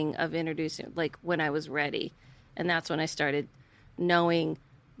own thing of introducing, like, when I was ready, and that's when I started knowing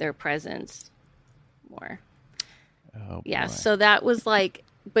their presence more. Oh, yeah. boy. So that was like,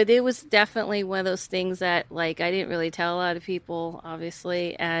 but it was definitely one of those things that, like, I didn't really tell a lot of people,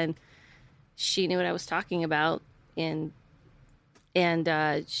 obviously, and she knew what I was talking about. And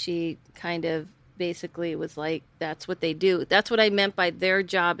she kind of basically was like, that's what they do. That's what I meant by their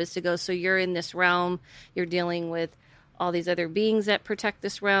job, is to go, so you're in this realm, you're dealing with all these other beings that protect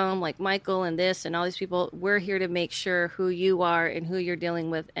this realm, like Michael and this and all these people. We're here to make sure who you are and who you're dealing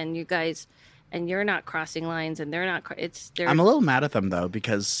with, and you guys, and you're not crossing lines, and they're not. I'm a little mad at them though,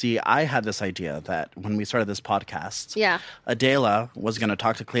 because see, I had this idea that when we started this podcast, Adela was going to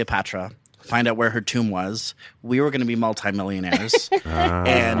talk to Cleopatra, find out where her tomb was. We were going to be multimillionaires,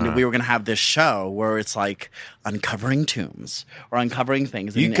 and we were going to have this show where it's like uncovering tombs or uncovering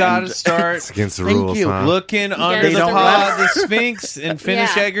things. You got to start It's against the rules, huh? looking under They the don't pod, the Sphinx, and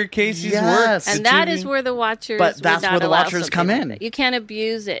finish Yeah. Edgar Casey's Yes. work. and that is where the Watchers. But would that's not where the allow Watchers something come like in. that. You can't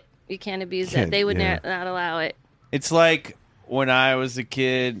abuse it. You can't abuse Can't- it. They would yeah. not allow it. It's like when I was a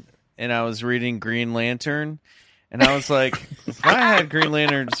kid and I was reading Green Lantern, and I was like, if I had Green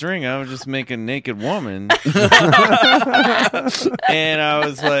Lantern's ring, I would just make a naked woman. And I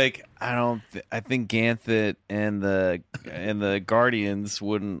was like, I think Ganthet and the Guardians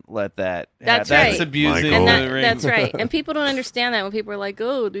wouldn't let that. That's That's right. abusing Michael. And the ring. that's right. And people don't understand that when people are like,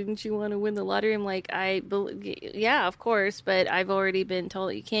 "Oh, didn't you want to win the lottery?" I'm like, yeah, of course, but I've already been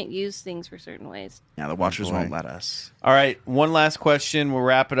told you can't use things for certain ways. Yeah, the Watchers boy. won't let us. All right, one last question. We'll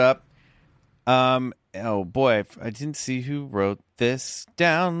wrap it up. Oh boy, I didn't see who wrote this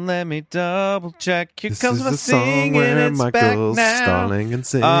down. Let me double check. Here This comes is my the song singing. where It's Michael's back now. stalling and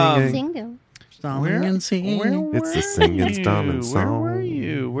singing. Single. Stalling and singing. It's the singing, stalling Where song. were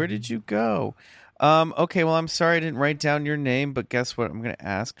you? Where did you go? Okay, well, I'm sorry I didn't write down your name, but guess what? I'm going to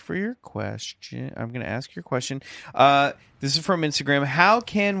ask your question. This is from Instagram. How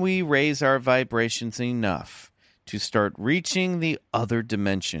can we raise our vibrations enough to start reaching the other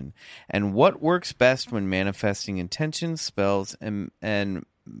dimension? And what works best when manifesting intentions, spells, and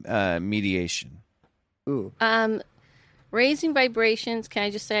mediation? Ooh. Raising vibrations. Can I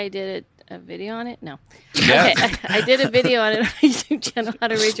just say I did a video on it? No. Yes. Okay. I did a video on it on my YouTube channel, how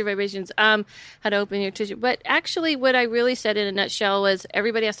to raise your vibrations, how to open your tissue. But actually what I really said in a nutshell was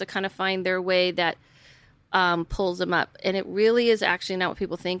everybody has to kind of find their way that pulls them up. And it really is actually not what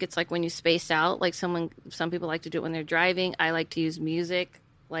people think. It's like when you space out, like some people like to do it when they're driving. I like to use music.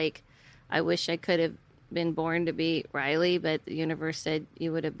 Like I wish I could have been born to be Riley, but the universe said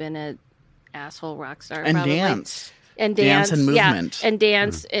you would have been a asshole rock star. And probably. dance. And dance and movement. yeah, and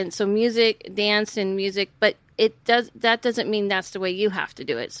dance, and so music, dance, and music. But that doesn't mean that's the way you have to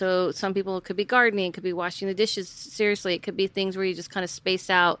do it. So some people, it could be gardening, it could be washing the dishes. Seriously, it could be things where you just kind of space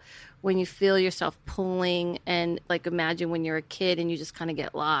out when you feel yourself pulling, and like imagine when you're a kid and you just kind of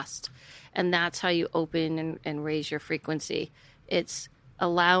get lost, and that's how you open and raise your frequency. It's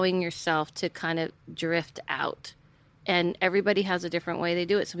allowing yourself to kind of drift out. And everybody has a different way they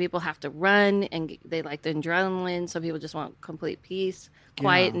do it. Some people have to run and they like the adrenaline. Some people just want complete peace,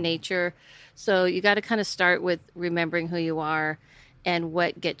 quiet nature. So you got to kind of start with remembering who you are and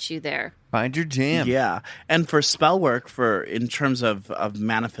what gets you there. Find your jam. Yeah. And for spell work, in terms of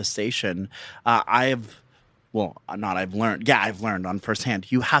manifestation, I've learned on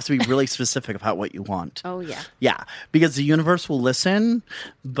firsthand. You have to be really specific about what you want. Oh, yeah. Yeah. Because the universe will listen,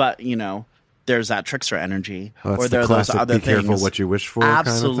 but, there's that trickster energy, Oh, that's or there the are those classic, other be things. careful what you wish for kind of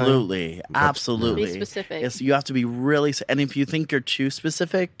thing? Absolutely, absolutely. Be specific. Yes, you have to be really. And if you think you're too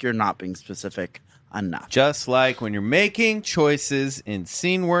specific, you're not being specific enough. Just like when you're making choices in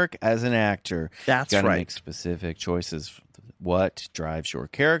scene work as an actor. That's you gotta right. make specific choices. What drives your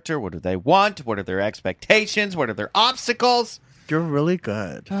character? What do they want? What are their expectations? What are their obstacles? You're really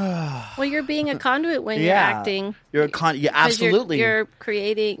good. Well, you're being a conduit when you're acting. You're yeah, 'Cause absolutely. You're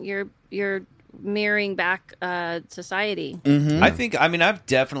creating. You're mirroring back society. Mm-hmm. I've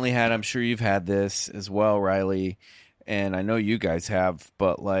definitely had, I'm sure you've had this as well, Riley, and I know you guys have,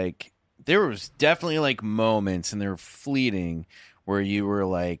 but like there was definitely like moments, and they're fleeting, where you were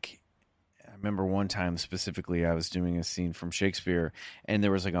like, I remember one time specifically I was doing a scene from Shakespeare, and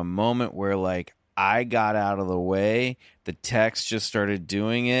there was like a moment where like I got out of the way, the text just started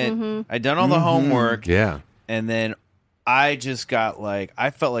doing it. Mm-hmm. I'd done all the homework, Yeah. and then I just got like,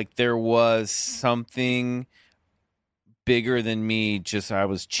 I felt like there was something bigger than me, just I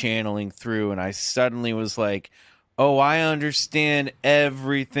was channeling through, and I suddenly was like, oh, I understand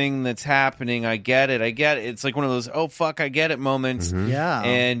everything that's happening. I get it. It's like one of those, oh, fuck, I get it moments. Mhm. Yeah.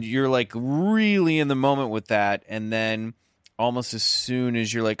 And you're like really in the moment with that. And then almost as soon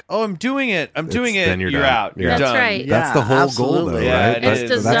as you're like, oh, I'm doing it, then you're you're done. out. You're That's done. right. Yeah, That's the whole goal, though, absolutely. Yeah, right? it That's,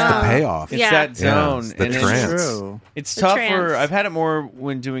 is. that's the zone. payoff. It's Yeah. that zone. it's the and trance. True. It's The tougher. trance. I've had it more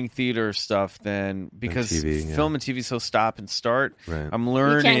when doing theater stuff than because TV, yeah. film and TV is so stop and start. Right. I'm You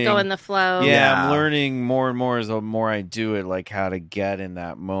learning. can't go in the flow. Yeah, I'm Yeah. learning more and more as the more I do it, like how to get in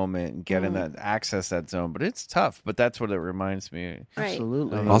that moment and get in that access that zone. But it's tough. But that's what it reminds me. Right.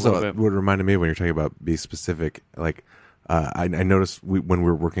 Absolutely. A Also, little bit. what reminded me when you're talking about be specific, like I noticed when we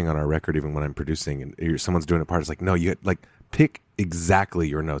were working on our record, even when I'm producing and someone's doing a part, it's like, no, you like pick exactly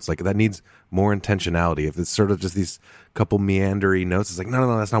your notes. Like that needs more intentionality. If it's sort of just these couple meandery notes, it's like,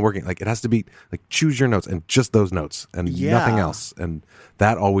 no, that's not working. Like it has to be like choose your notes and just those notes and nothing else. And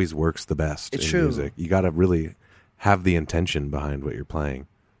that always works the best in music. You got to really have the intention behind what you're playing.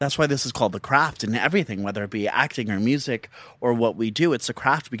 That's why this is called the craft in everything, whether it be acting or music or what we do. It's a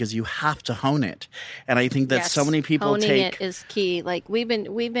craft because you have to hone it. And I think that so many people honing it is key. Like this is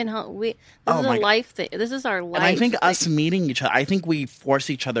a life thing. This is our life. And I think us meeting each other, I think we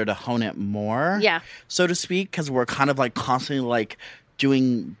force each other to hone it more. Yeah. So to speak, because we're kind of like constantly like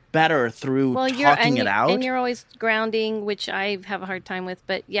doing better through talking it out. And you're always grounding, which I have a hard time with.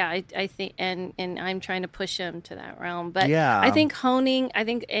 But yeah, I think, and I'm trying to push him to that realm. But I think honing,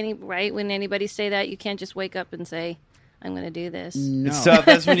 when anybody say that, you can't just wake up and say, I'm going to do this. No. It's tough.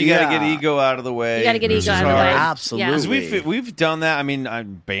 That's when you got to get ego out of the way. You got to get ego out of the way. Absolutely. Because we've done that. I mean,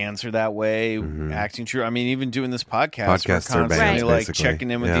 bands are that way. Acting true. I mean, even doing this podcast, we're constantly bands, like basically. checking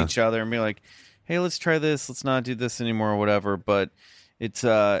in with each other and be like, hey, let's try this. Let's not do this anymore or whatever. But it's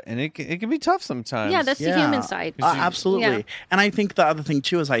and it can be tough sometimes. Yeah, that's the human side. Absolutely. Yeah. And I think the other thing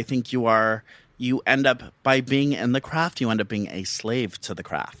too is I think you end up, by being in the craft, you end up being a slave to the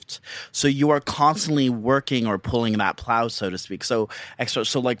craft. So you are constantly working or pulling that plow, so to speak. So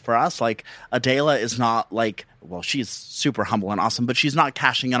like for us, like Adela is not like, well, she's super humble and awesome, but she's not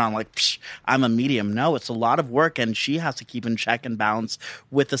cashing in on like, I'm a medium. No, it's a lot of work, and she has to keep in check and balance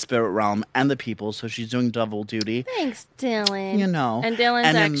with the spirit realm and the people. So she's doing double duty. Thanks, Dylan. You know, and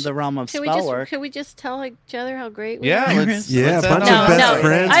Dylan's and in the realm of spell work. Can we just tell each other how great we are? A bunch of best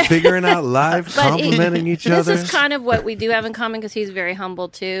friends figuring out live, complimenting each other. This is kind of what we do have in common because he's very humble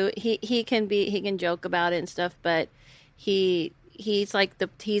too. He can joke about it and stuff, but he's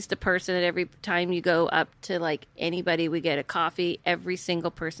the person that every time you go up to like anybody, we get a coffee, every single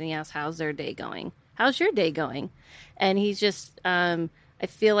person he asks, how's their day going? How's your day going? And he's just, I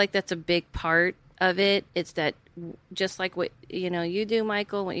feel like that's a big part of it. It's that just like what, you do,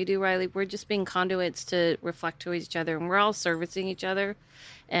 Michael, what you do, Riley, we're just being conduits to reflect to each other, and we're all servicing each other.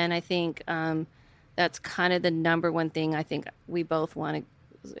 And I think, that's kind of the number one thing I think we both want to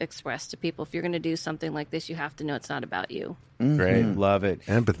express to people. If you're going to do something like this, you have to know it's not about you. Great. Love it.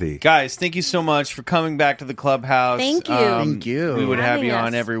 Empathy. Guys, thank you so much for coming back to the Clubhouse. Thank you. Thank you. We would have you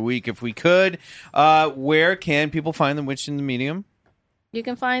on every week if we could. Where can people find The Witch in the Medium? You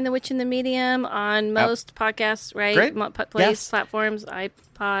can find The Witch in the Medium on most podcasts, right? Great. Platforms,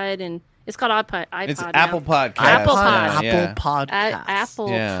 iPod, and it's called iPod. It's now. Apple Podcast. Apple Pod. Apple Podcast. Apple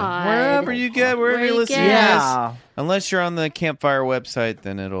Pod. Wherever you listen to this. Unless you're on the Campfire website,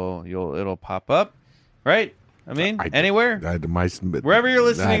 then it'll pop up, right? I mean, anywhere. Wherever you're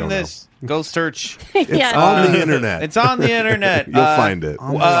listening to this, go search. It's on the internet. It's on the internet. You'll find it.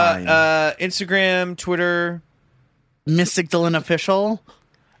 Instagram, Twitter. Mystic Dylan Official.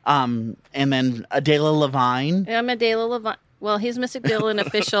 And then Adela Lavine. I'm Adela Lavine. Well, he's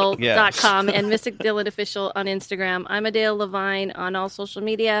MysticDylanOfficial.com and Mystic Dylan Official on Instagram. I'm Adela Lavine on all social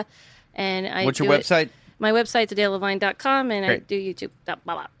media. And what's your website? My website's AdelaLavine.com, and Great. I do YouTube. Blah,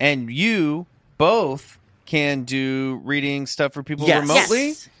 blah. And you both can do reading stuff for people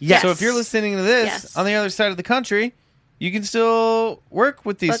remotely. Yes. So if you're listening to this on the other side of the country, you can still work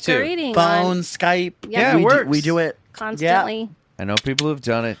with these two. Phone, Skype. Yeah, it works. We do it constantly. I know people who've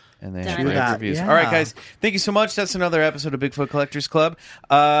done it. And they have great reviews. Yeah. All right, guys. Thank you so much. That's another episode of Bigfoot Collectors Club.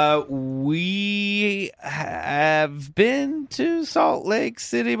 We have been to Salt Lake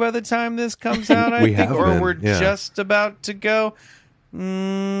City by the time this comes out, I think. Or we're just about to go.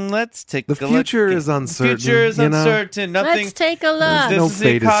 Let's take a look. The future is uncertain. The future is uncertain. Nothing. Let's take a look. This no is the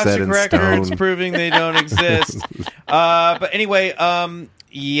fate is set Akashic in Records stone. proving they don't exist. But anyway,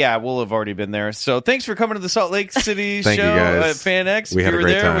 we'll have already been there. So thanks for coming to the Salt Lake City Thank show you guys. at Fan X. We If had you a were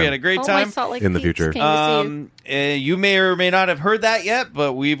great there, time. we had a great time. My Salt Lake in the peeps future. came to see you. You may or may not have heard that yet,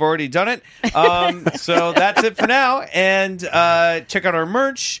 but we've already done it. So that's it for now. And check out our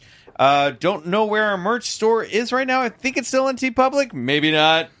merch. Don't know where our merch store is right now. I think it's still on TeePublic. Maybe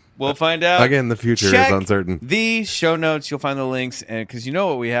not. We'll find out. Again, the future is uncertain. The show notes. You'll find the links, and because you know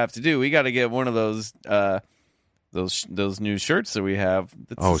what we have to do, we got to get one of those new shirts that we have.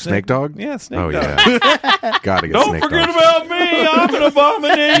 Snake Dog? Yeah, Snake Dog. Yeah. Gotta get Don't Snake forget Dog. about me. I'm an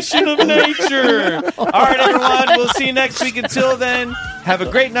abomination of nature. All right, everyone. We'll see you next week. Until then, have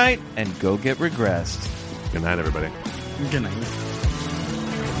a great night and go get regressed. Good night, everybody. Good night.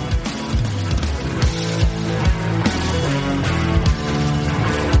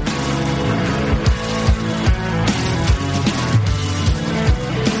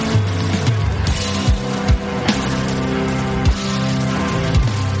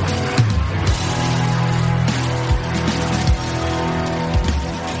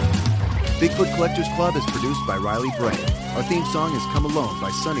 Bigfoot Collectors Club is produced by Riley Bray. Our theme song is Come Alone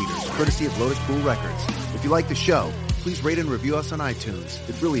by Sun Eaters, courtesy of Lotus Pool Records. If you like the show, please rate and review us on iTunes.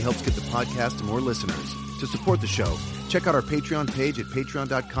 It really helps get the podcast to more listeners. To support the show, check out our Patreon page at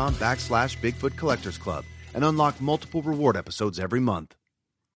patreon.com/Bigfoot Collectors Club and unlock multiple reward episodes every month.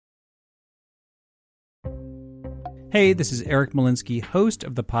 Hey, this is Eric Malinsky, host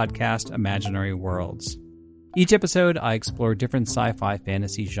of the podcast Imaginary Worlds. Each episode, I explore different sci-fi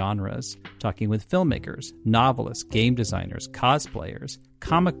fantasy genres, talking with filmmakers, novelists, game designers, cosplayers,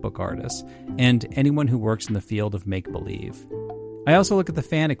 comic book artists, and anyone who works in the field of make-believe. I also look at the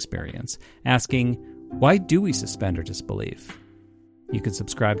fan experience, asking, why do we suspend our disbelief? You can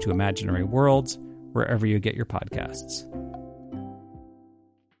subscribe to Imaginary Worlds wherever you get your podcasts.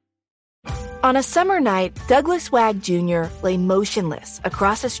 On a summer night, Douglas Wag Jr. lay motionless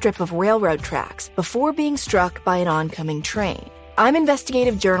across a strip of railroad tracks before being struck by an oncoming train. I'm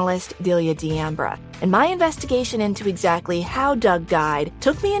investigative journalist Delia D'Ambra, and my investigation into exactly how Doug died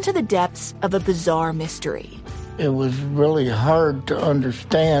took me into the depths of a bizarre mystery. It was really hard to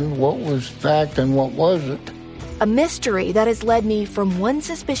understand what was fact and what wasn't. A mystery that has led me from one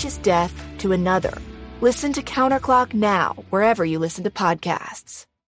suspicious death to another. Listen to Counterclock now, wherever you listen to podcasts.